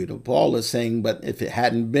 Hallelujah. Paul is saying, but if it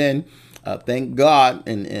hadn't been, thank God,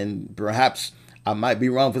 and perhaps I might be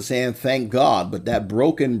wrong for saying thank God, but that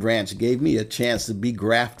broken branch gave me a chance to be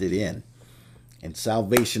grafted in. And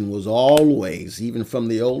salvation was always, even from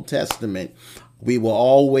the Old Testament, we were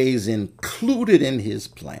always included in his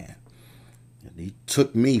plan. And he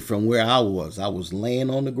took me from where I was. I was laying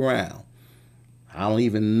on the ground. I don't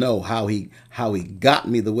even know how he got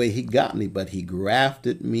me the way he got me, but he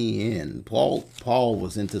grafted me in. Paul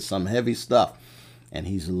was into some heavy stuff, and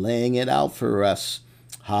he's laying it out for us.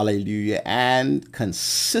 Hallelujah. And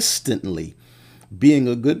consistently, being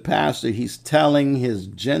a good pastor, he's telling his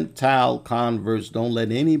Gentile converts, don't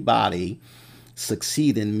let anybody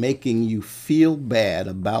succeed in making you feel bad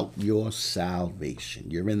about your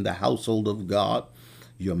salvation. You're in the household of God.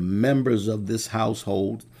 You're members of this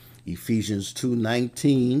household. Ephesians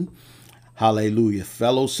 2:19. Hallelujah.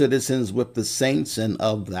 Fellow citizens with the saints and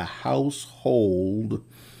of the household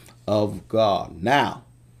of God. Now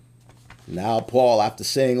Paul, after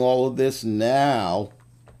saying all of this, now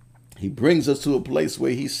he brings us to a place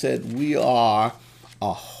where he said we are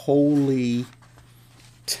a holy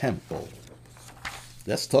temple.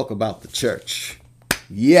 Let's talk about the church.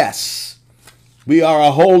 Yes, we are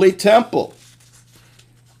a holy temple.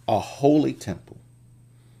 A holy temple.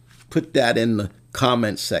 Put that in the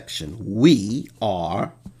comment section. We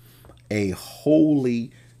are a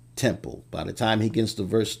holy temple. By the time he gets to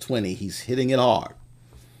verse 20, he's hitting it hard.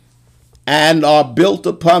 And are built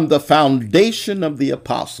upon the foundation of the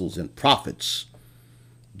apostles and prophets,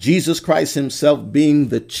 Jesus Christ himself being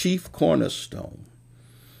the chief cornerstone,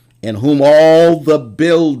 in whom all the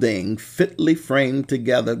building fitly framed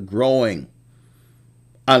together, growing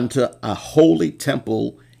unto a holy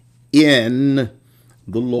temple in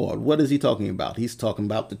the Lord. What is he talking about? He's talking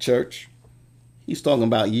about the church. He's talking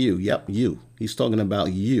about you. Yep, you. He's talking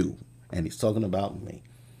about you, and he's talking about me.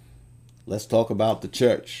 Let's talk about the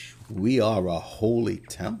church. We are a holy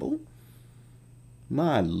temple.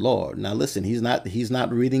 My Lord. Now listen, he's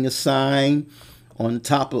not reading a sign on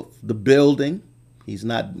top of the building. He's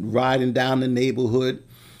not riding down the neighborhood,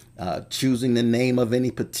 choosing the name of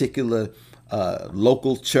any particular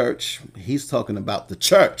local church. He's talking about the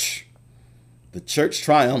church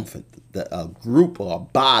triumphant, a group or a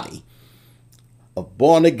body of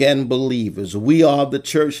born-again believers. We are the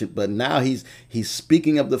church, but now he's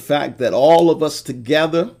speaking of the fact that all of us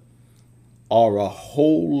together are a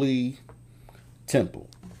holy temple.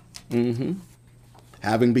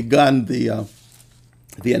 Having begun the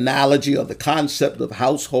analogy or the concept of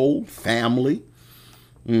household, family,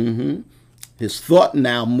 his thought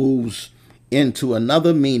now moves into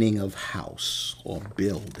another meaning of house or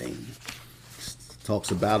building.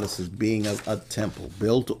 Talks about us as being a temple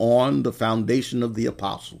built on the foundation of the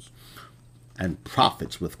apostles and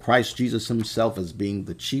prophets, with Christ Jesus himself as being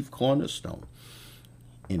the chief cornerstone.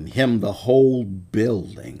 In him, the whole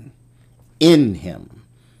building, in him,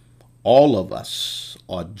 all of us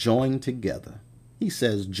are joined together. He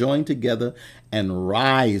says, joined together and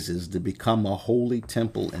rises to become a holy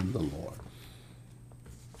temple in the Lord.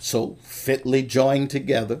 So fitly joined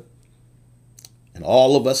together, and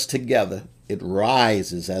all of us together, it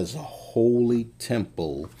rises as a holy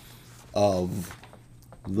temple of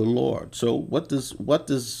the Lord. So what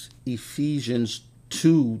does Ephesians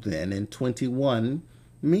 2 then and 21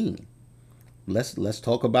 mean? Let's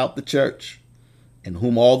talk about the church, in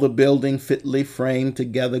whom all the building fitly framed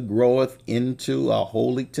together groweth into a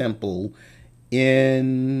holy temple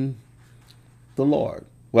in the Lord.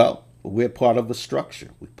 Well, we're part of a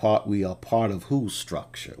structure. We are part of whose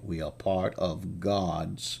structure? We are part of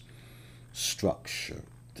God's structure.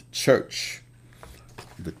 The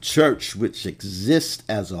church which exists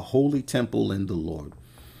as a holy temple in the Lord.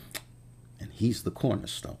 And he's the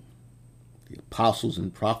cornerstone. The apostles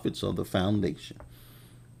and prophets are the foundation.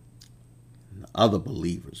 And the other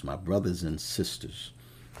believers, my brothers and sisters,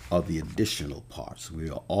 are the additional parts. We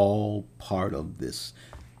are all part of this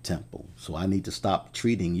temple. So I need to stop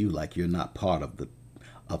treating you like you're not part of the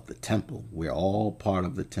temple. We're all part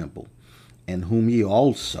of the temple. In whom ye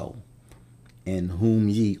also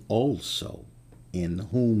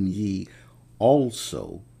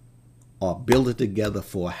are builded together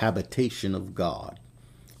for a habitation of God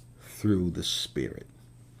through the Spirit.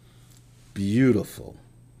 Beautiful.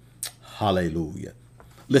 Hallelujah.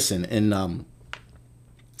 Listen, and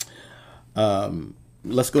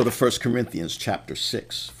let's go to 1 Corinthians chapter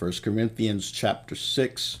 6. 1 Corinthians chapter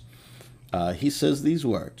 6, he says these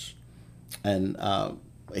words, and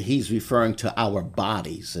he's referring to our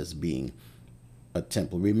bodies as being a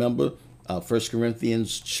temple. Remember, 1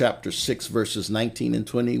 Corinthians chapter 6, verses 19 and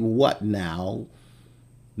 20. What now?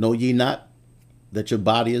 Know ye not that your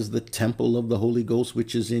body is the temple of the Holy Ghost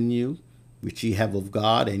which is in you, which ye have of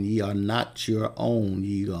God, and ye are not your own?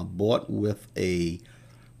 Ye are bought with a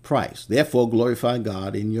price. Therefore glorify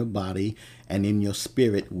God in your body and in your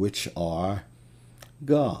spirit, which are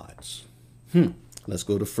God's. Let's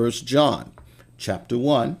go to 1 John chapter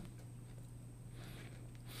 1.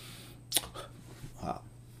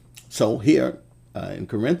 So here in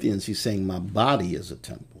Corinthians, he's saying my body is a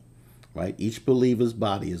temple, right? Each believer's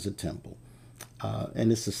body is a temple.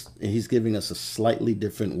 And he's giving us a slightly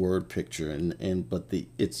different word picture, but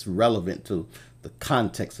it's relevant to the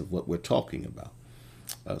context of what we're talking about.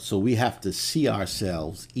 So we have to see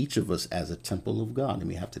ourselves, each of us, as a temple of God, and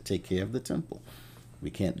we have to take care of the temple.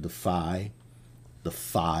 We can't defile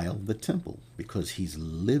the temple because he's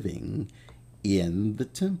living in the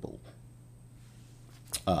temple.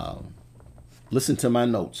 Listen to my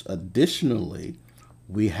notes. Additionally,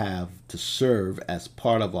 we have to serve as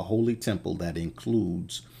part of a holy temple that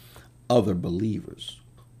includes other believers.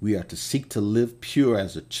 We are to seek to live pure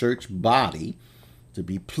as a church body, to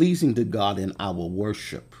be pleasing to God in our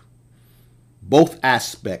worship. Both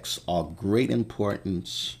aspects are great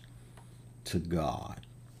importance to God.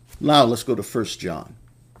 Now let's go to 1 John.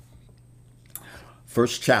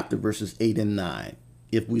 First chapter, verses 8 and 9.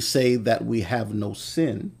 If we say that we have no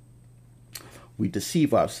sin, we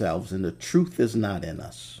deceive ourselves and the truth is not in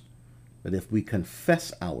us. But if we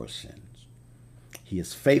confess our sins, he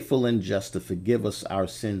is faithful and just to forgive us our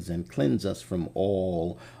sins and cleanse us from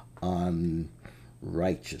all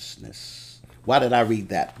unrighteousness. Why did I read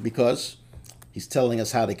that? Because he's telling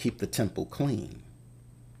us how to keep the temple clean.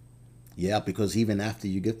 Yeah, because even after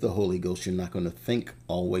you get the Holy Ghost, you're not going to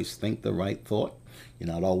always think the right thought. You're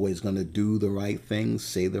not always going to do the right thing,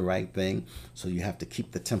 say the right thing. So you have to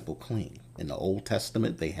keep the temple clean. In the Old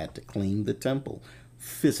Testament, they had to clean the temple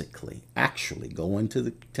physically, actually go into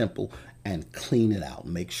the temple and clean it out,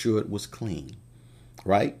 make sure it was clean,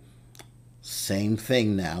 right? Same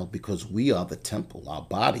thing now, because we are the temple. Our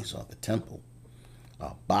bodies are the temple.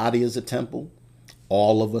 Our body is a temple.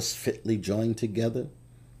 All of us fitly joined together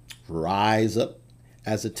rise up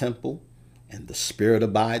as a temple, and the Spirit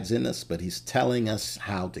abides in us, but he's telling us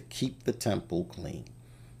how to keep the temple clean.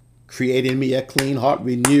 Create in me a clean heart,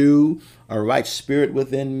 renew a right spirit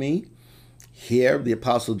within me. Here, the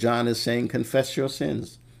Apostle John is saying, confess your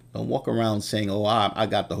sins. Don't walk around saying, oh, I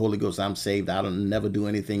got the Holy Ghost, I'm saved, I don't never do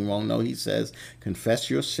anything wrong. No, he says, confess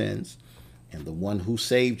your sins, and the one who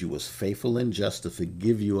saved you is faithful and just to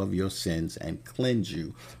forgive you of your sins and cleanse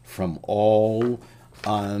you from all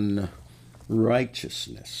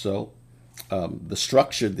unrighteousness. So the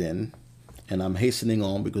structure then, and I'm hastening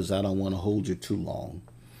on because I don't want to hold you too long.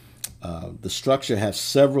 The structure has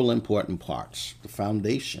several important parts. The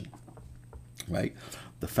foundation, right?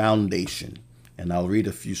 The foundation. And I'll read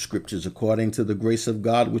a few scriptures. According to the grace of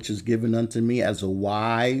God, which is given unto me as a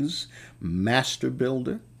wise master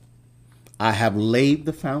builder, I have laid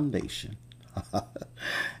the foundation,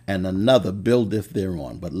 and another buildeth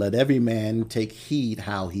thereon. But let every man take heed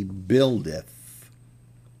how he buildeth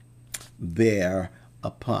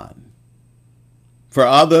thereupon. For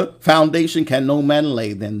other foundation can no man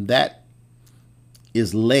lay than that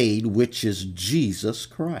is laid, which is Jesus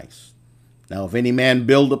Christ. Now, if any man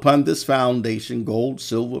build upon this foundation gold,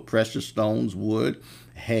 silver, precious stones, wood,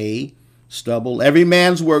 hay, stubble, every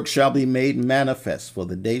man's work shall be made manifest, for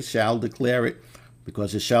the day shall declare it,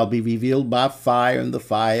 because it shall be revealed by fire, and the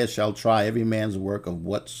fire shall try every man's work of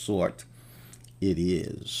what sort it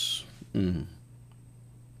is.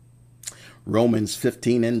 Romans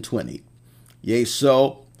 15 and 20. Yea,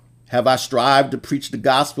 so have I strived to preach the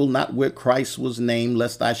gospel, not where Christ was named,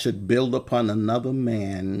 lest I should build upon another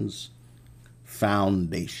man's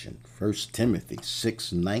foundation. 1 Timothy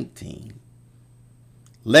 6:19.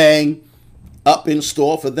 Laying up in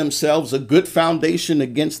store for themselves a good foundation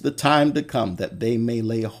against the time to come, that they may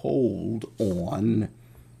lay hold on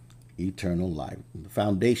eternal life. The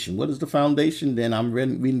foundation. What is the foundation? Then I'm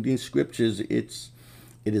reading these scriptures. It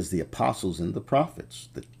is the apostles and the prophets,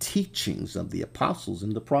 the teachings of the apostles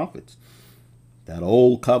and the prophets. That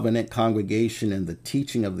old covenant congregation and the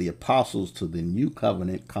teaching of the apostles to the new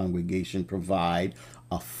covenant congregation provide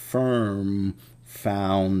a firm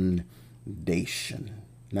foundation.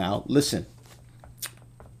 Now, listen.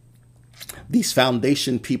 These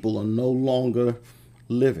foundation people are no longer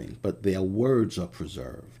living, but their words are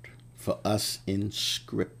preserved for us in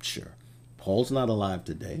Scripture. Paul's not alive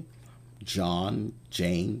today. John,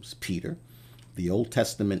 James, Peter, the Old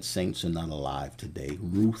Testament saints are not alive today.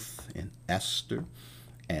 Ruth and Esther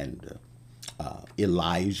and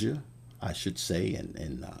Elijah, I should say,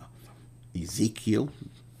 and Ezekiel,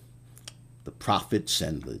 the prophets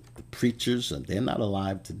and the preachers, they're not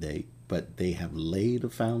alive today, but they have laid a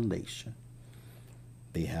foundation.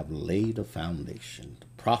 They have laid a foundation. The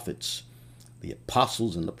prophets, the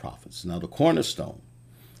apostles and the prophets. Now the cornerstone,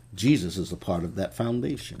 Jesus is a part of that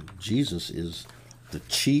foundation. Jesus is the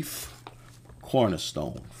chief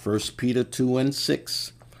cornerstone. 1 Peter 2 and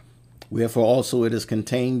 6. Wherefore also it is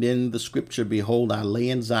contained in the scripture, behold, I lay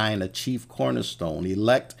in Zion a chief cornerstone,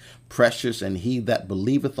 elect, precious, and he that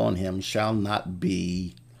believeth on him shall not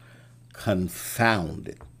be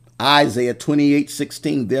confounded. Isaiah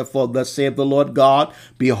 28:16. Therefore thus saith the Lord God,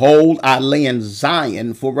 behold, I lay in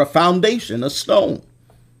Zion for a foundation, a stone,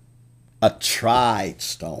 a tried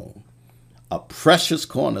stone, a precious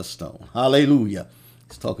cornerstone. Hallelujah.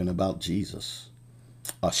 He's talking about Jesus.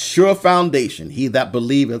 A sure foundation. He that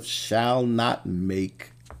believeth shall not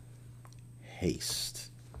make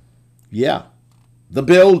haste. Yeah. The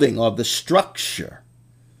building or the structure.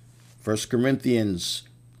 1 Corinthians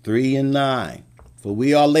 3 and 9. For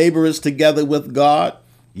we are laborers together with God.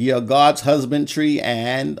 Ye are God's husbandry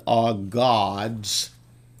and are God's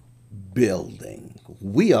building.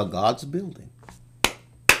 We are God's building.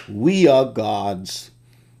 We are God's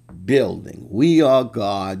building. We are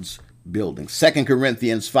God's building. 2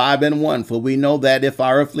 Corinthians 5:1. For we know that if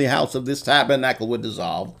our earthly house of this tabernacle would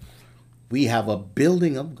dissolve, we have a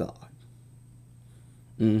building of God.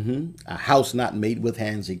 A house not made with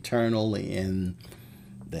hands, eternal in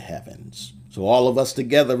the heavens. So all of us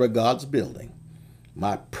together are God's building.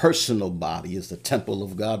 My personal body is the temple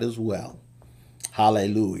of God as well.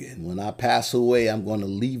 Hallelujah. And when I pass away, I'm going to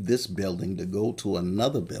leave this building to go to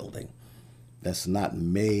another building that's not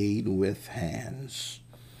made with hands.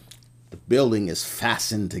 The building is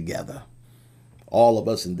fastened together. All of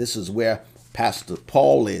us, and this is where Pastor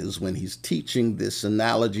Paul is when he's teaching this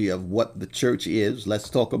analogy of what the church is. Let's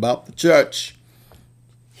talk about the church.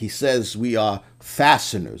 He says we are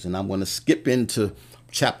fasteners, and I'm going to skip into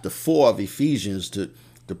chapter 4 of Ephesians to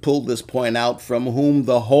pull this point out, from whom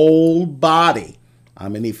the whole body,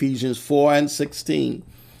 I'm in Ephesians 4:16,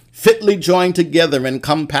 fitly joined together and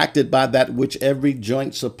compacted by that which every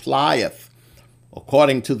joint supplieth,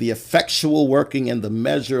 according to the effectual working in the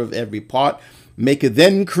measure of every part, maketh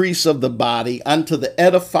increase of the body unto the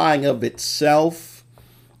edifying of itself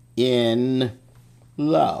in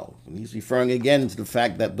love. And he's referring again to the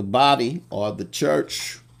fact that the body, or the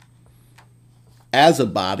church as a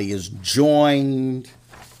body, is joined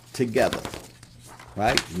together,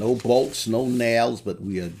 right? No bolts, no nails, but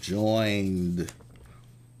we are joined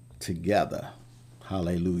together.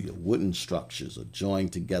 Hallelujah. Wooden structures are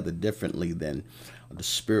joined together differently than the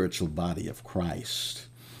spiritual body of Christ.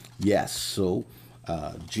 Yes, so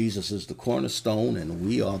Jesus is the cornerstone, and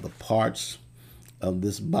we are the parts of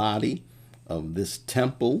this body, of this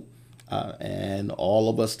temple, and all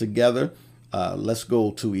of us together. Let's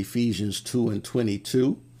go to Ephesians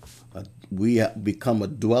 2:22. We have become a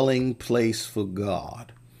dwelling place for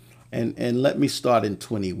God. And let me start in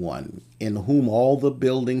 21. In whom all the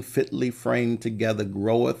building fitly framed together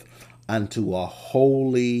groweth unto a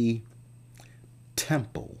holy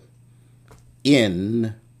temple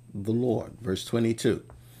in the Lord. Verse 22.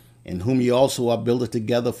 In whom ye also are builded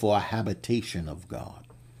together for a habitation of God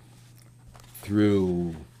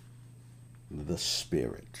through the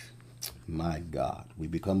Spirit. My God, we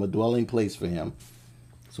become a dwelling place for him.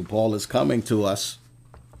 So Paul is coming to us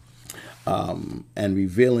and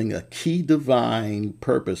revealing a key divine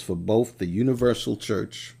purpose for both the universal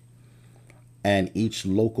church and each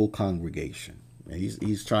local congregation.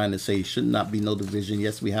 He's trying to say should not be no division.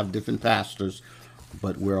 Yes, we have different pastors,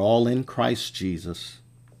 but we're all in Christ Jesus.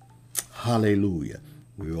 Hallelujah.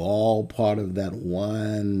 We're all part of that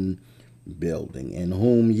one building, in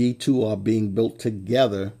whom ye two are being built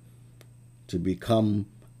together to become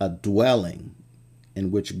a dwelling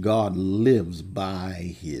in which God lives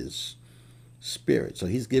by his Spirit. So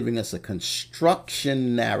he's giving us a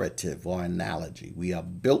construction narrative or analogy. We are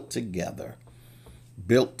built together.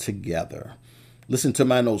 Built together. Listen to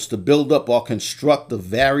my notes. To build up or construct the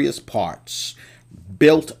various parts.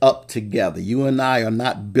 Built up together. You and I are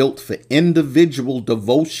not built for individual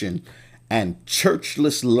devotion and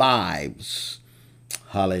churchless lives.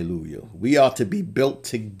 Hallelujah. We are to be built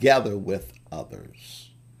together with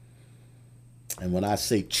others. And when I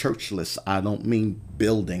say churchless, I don't mean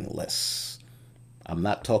buildingless. I'm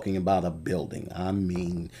not talking about a building. I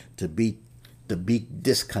mean to be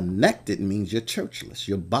disconnected means you're churchless,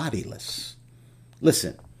 you're bodiless.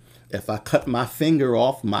 Listen, if I cut my finger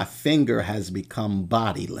off, my finger has become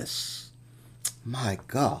bodiless. My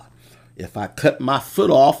God. If I cut my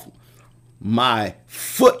foot off, my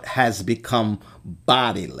foot has become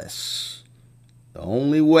bodiless. The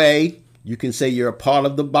only way you can say you're a part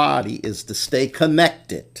of the body is to stay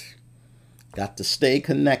connected. Got to stay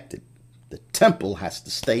connected. The temple has to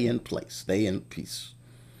stay in place, stay in peace.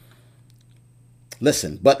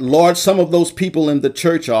 Listen, but Lord, some of those people in the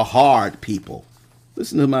church are hard people.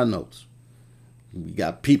 Listen to my notes. We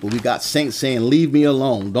got saints saying, leave me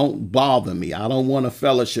alone. Don't bother me. I don't want to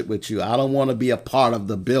fellowship with you. I don't want to be a part of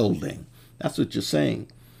the building. That's what you're saying.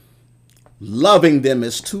 Loving them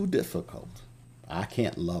is too difficult. I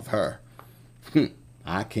can't love her.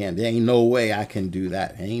 I can't. There ain't no way I can do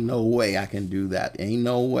that. Ain't no way I can do that. Ain't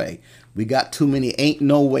no way. We got too many ain't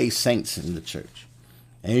no way saints in the church.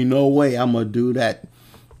 Ain't no way I'm going to do that.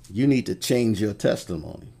 You need to change your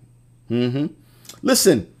testimony.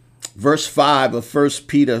 Listen, verse 5 of 1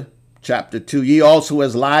 Peter chapter 2. Ye also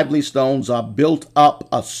as lively stones are built up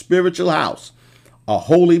a spiritual house, a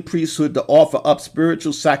holy priesthood, to offer up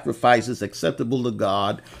spiritual sacrifices acceptable to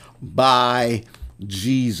God by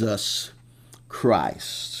Jesus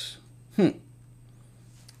Christ.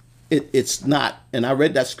 It's not, and I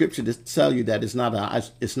read that scripture to tell you that it's not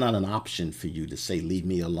an option for you to say, leave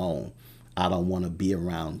me alone. I don't want to be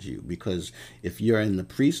around you. Because if you're in the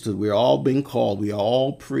priesthood, we're all being called. We are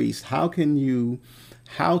all priests. How can you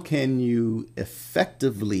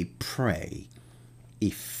effectively pray,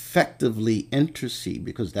 effectively intercede,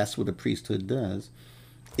 because that's what a priesthood does,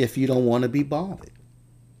 if you don't want to be bothered?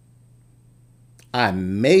 I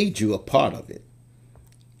made you a part of it.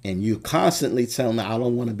 And you constantly tell me, I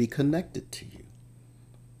don't want to be connected to you.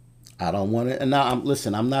 I don't want to. And now,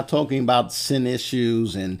 I'm not talking about sin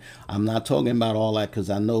issues, and I'm not talking about all that, because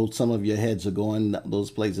I know some of your heads are going those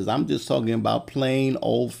places. I'm just talking about plain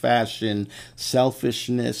old-fashioned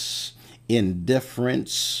selfishness,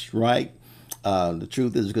 indifference, right? The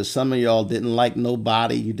truth is, because some of y'all didn't like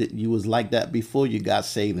nobody. You was like that before you got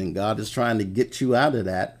saved, and God is trying to get you out of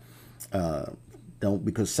that.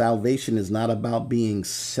 Because salvation is not about being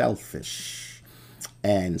selfish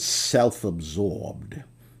and self-absorbed.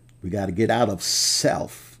 We got to get out of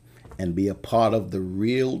self and be a part of the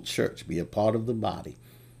real church, be a part of the body.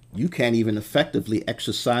 You can't even effectively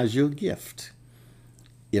exercise your gift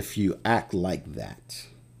if you act like that.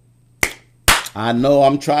 I know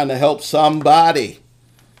I'm trying to help somebody.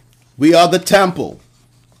 We are the temple.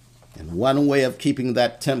 And one way of keeping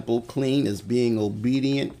that temple clean is being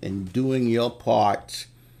obedient and doing your part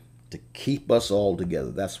to keep us all together.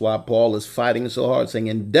 That's why Paul is fighting so hard, saying,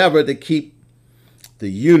 endeavor to keep the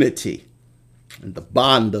unity and the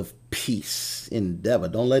bond of peace. Endeavor.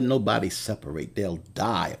 Don't let nobody separate. They'll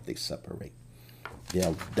die if they separate.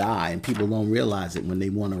 They'll die. And people don't realize it when they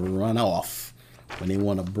want to run off, when they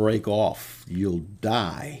want to break off. You'll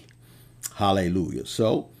die. Hallelujah.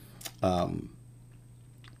 So,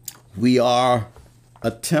 we are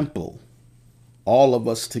a temple, all of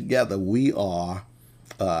us together. We are,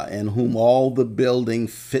 in whom all the building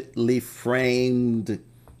fitly framed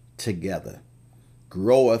together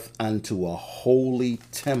groweth unto a holy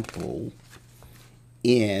temple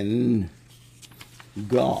in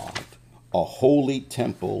God. A holy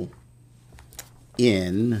temple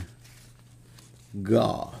in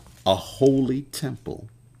God. A holy temple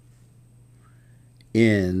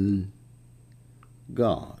in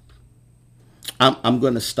God. I'm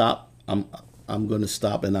going to stop. I'm going to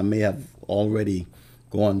stop, and I may have already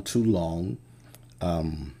gone too long.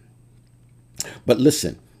 But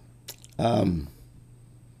listen, and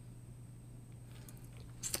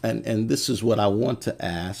this is what I want to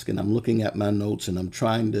ask, and I'm looking at my notes, and I'm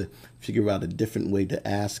trying to figure out a different way to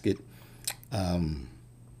ask it.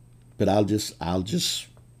 But I'll just ask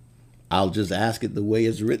it the way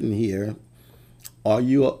it's written here. Are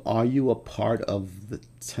you a part of the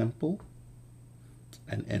temple?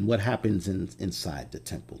 And what happens inside the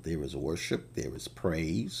temple? There is worship, there is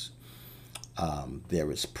praise,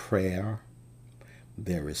 there is prayer,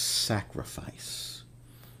 there is sacrifice,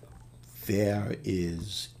 there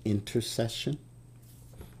is intercession.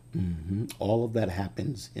 All of that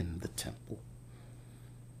happens in the temple.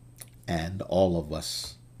 And all of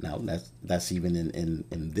us, now that's even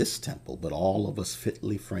in this temple, but all of us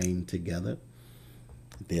fitly framed together.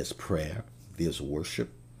 There's prayer, there's worship,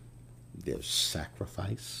 there's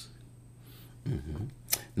sacrifice.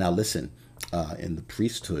 Now listen, in the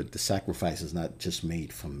priesthood, the sacrifice is not just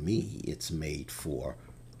made for me, it's made for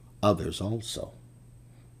others also.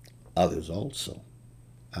 Others also.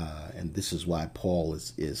 And this is why Paul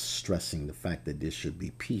is stressing the fact that there should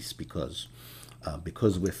be peace, because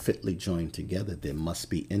we're fitly joined together, there must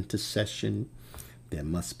be intercession, there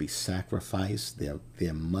must be sacrifice, there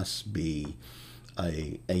must be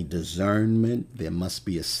a discernment, there must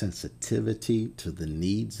be a sensitivity to the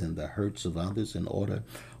needs and the hurts of others in order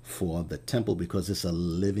for the temple, because it's a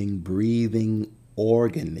living, breathing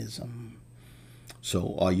organism.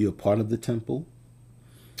 So are you a part of the temple?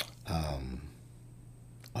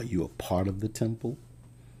 Are you a part of the temple?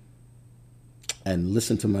 And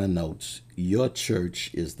listen to my notes. Your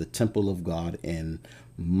church is the temple of God in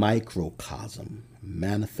microcosm,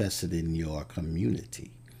 manifested in your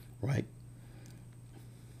community, right?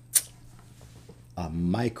 A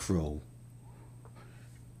microcosm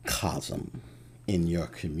in your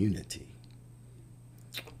community.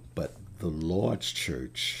 But the Lord's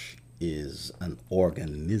church is an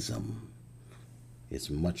organism. It's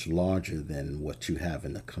much larger than what you have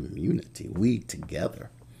in a community. We together,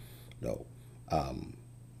 though.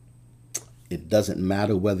 It doesn't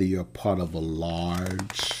matter whether you're part of a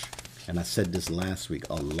large, and I said this last week,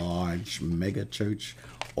 a large mega church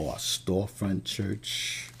or a storefront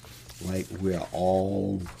church, right? We're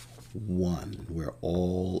all one. We're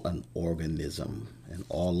all an organism, and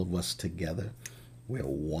all of us together, We're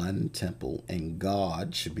one temple, and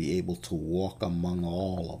God should be able to walk among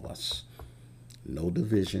all of us. No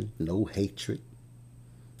division, no hatred,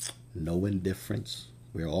 no indifference.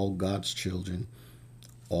 We're all God's children,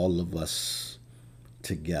 all of us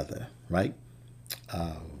together, right?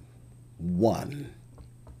 One.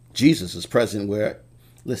 Jesus is present where,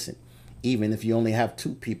 listen, even if you only have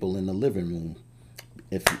two people in the living room,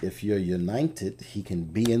 if you're united, he can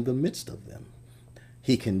be in the midst of them.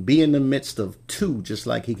 He can be in the midst of two, just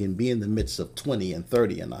like he can be in the midst of 20 and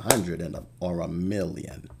 30 and 100 or a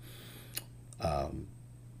million.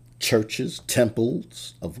 Churches,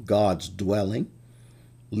 temples of God's dwelling.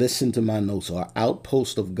 Listen to my notes. Are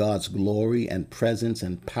outposts of God's glory and presence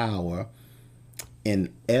and power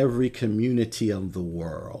in every community of the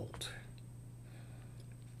world.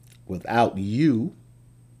 Without you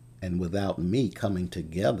and without me coming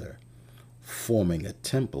together, forming a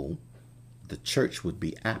temple, the church would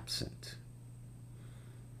be absent.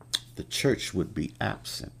 The church would be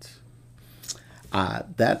absent.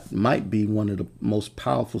 That might be one of the most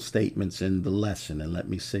powerful statements in the lesson, and let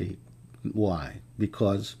me say why.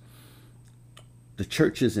 Because the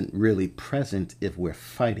church isn't really present if we're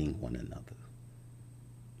fighting one another.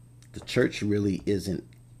 The church really isn't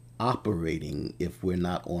operating if we're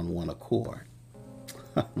not on one accord.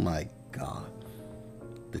 Oh my God.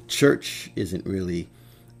 The church isn't really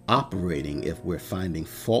operating if we're finding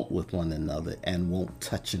fault with one another and won't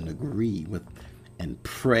touch and agree with and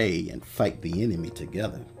pray and fight the enemy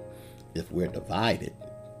together. If we're divided,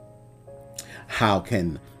 how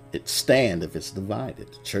can it stand if it's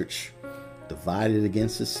divided? The church divided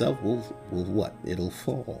against itself will what? It'll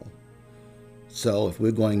fall. So if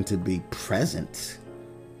we're going to be present,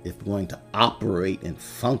 if we're going to operate and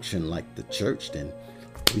function like the church, then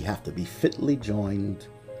we have to be fitly joined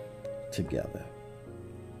together.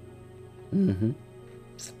 We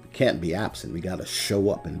can't be absent. We got to show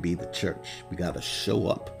up and be the church. We got to show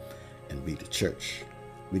up and be the church.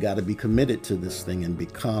 We got to be committed to this thing and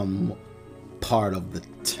become part of the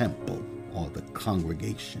temple or the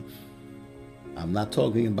congregation. I'm not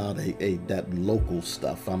talking about that local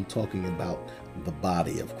stuff. I'm talking about the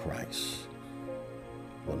body of Christ.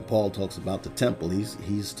 When Paul talks about the temple,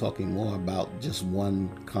 he's talking more about just one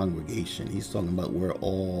congregation. He's talking about we're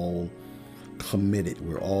all committed.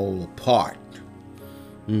 We're all a part.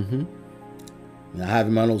 Now,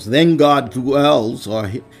 having my notes, then God dwells, or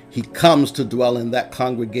he comes to dwell in that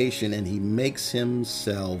congregation, and he makes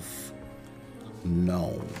himself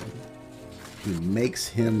known. He makes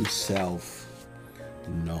himself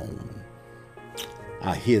known.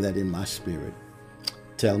 I hear that in my spirit.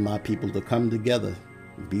 Tell my people to come together,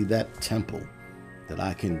 be that temple that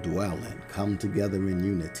I can dwell in, come together in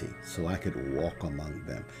unity so I could walk among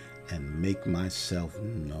them and make myself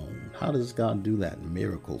known. How does God do that?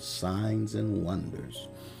 Miracles, signs, and wonders.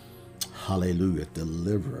 Hallelujah.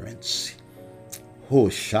 Deliverance. Oh,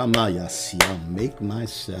 Shamaya, I'll make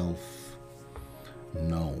myself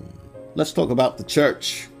known. Let's talk about the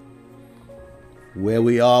church. Where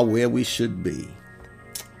we are, where we should be.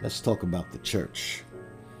 Let's talk about the church.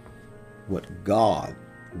 What God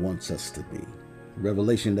wants us to be.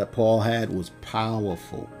 Revelation that Paul had was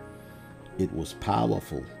powerful. It was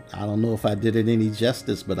powerful. I don't know if I did it any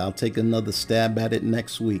justice, but I'll take another stab at it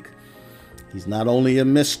next week. He's not only a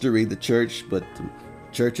mystery, the church, but the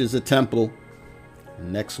church is a temple.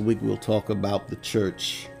 Next week we'll talk about the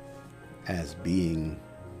church as being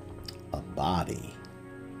a body.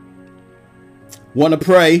 Want to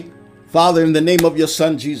pray? Father, in the name of your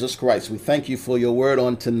Son, Jesus Christ, we thank you for your word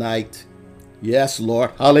on tonight. Yes,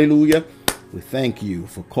 Lord. Hallelujah. We thank you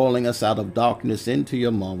for calling us out of darkness into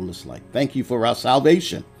your marvelous light. Thank you for our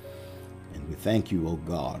salvation. And we thank you, O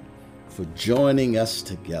God, for joining us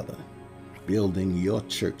together, building your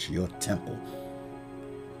church, your temple.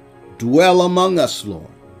 Dwell among us, Lord.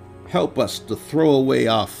 Help us to throw away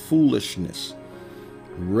our foolishness,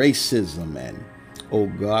 racism, and, oh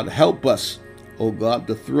God, help us, oh God,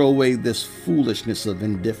 to throw away this foolishness of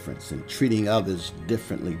indifference and treating others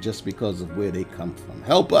differently just because of where they come from.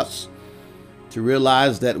 Help us to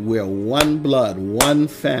realize that we're one blood, one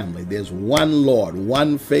family. There's one Lord,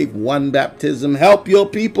 one faith, one baptism. Help your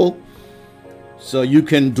people so you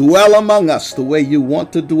can dwell among us the way you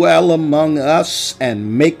want to dwell among us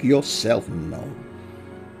and make yourself known.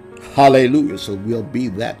 Hallelujah. So we'll be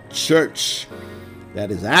that church that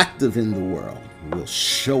is active in the world. We'll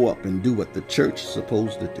show up and do what the church is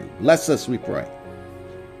supposed to do. Bless us, we pray.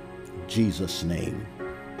 In Jesus' name,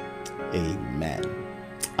 amen.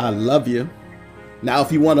 I love you. Now,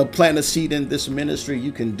 if you want to plant a seed in this ministry,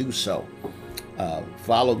 you can do so.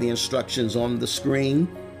 Follow the instructions on the screen.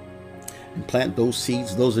 and plant those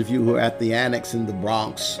seeds. Those of you who are at the Annex in the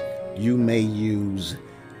Bronx, you may use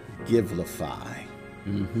Givelify.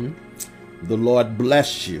 The Lord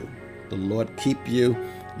bless you. The Lord keep you.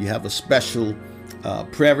 You have a special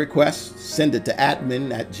prayer request, send it to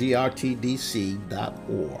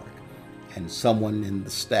admin@grtdc.org, and someone in the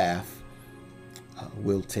staff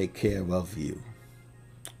will take care of you.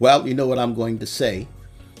 Well, you know what I'm going to say.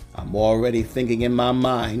 I'm already thinking in my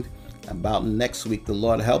mind about next week. The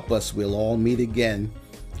Lord help us, we'll all meet again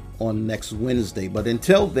on next Wednesday. But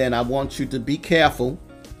until then, I want you to be careful,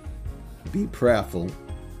 be prayerful,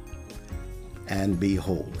 and be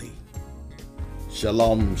holy.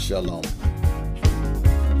 Shalom, shalom.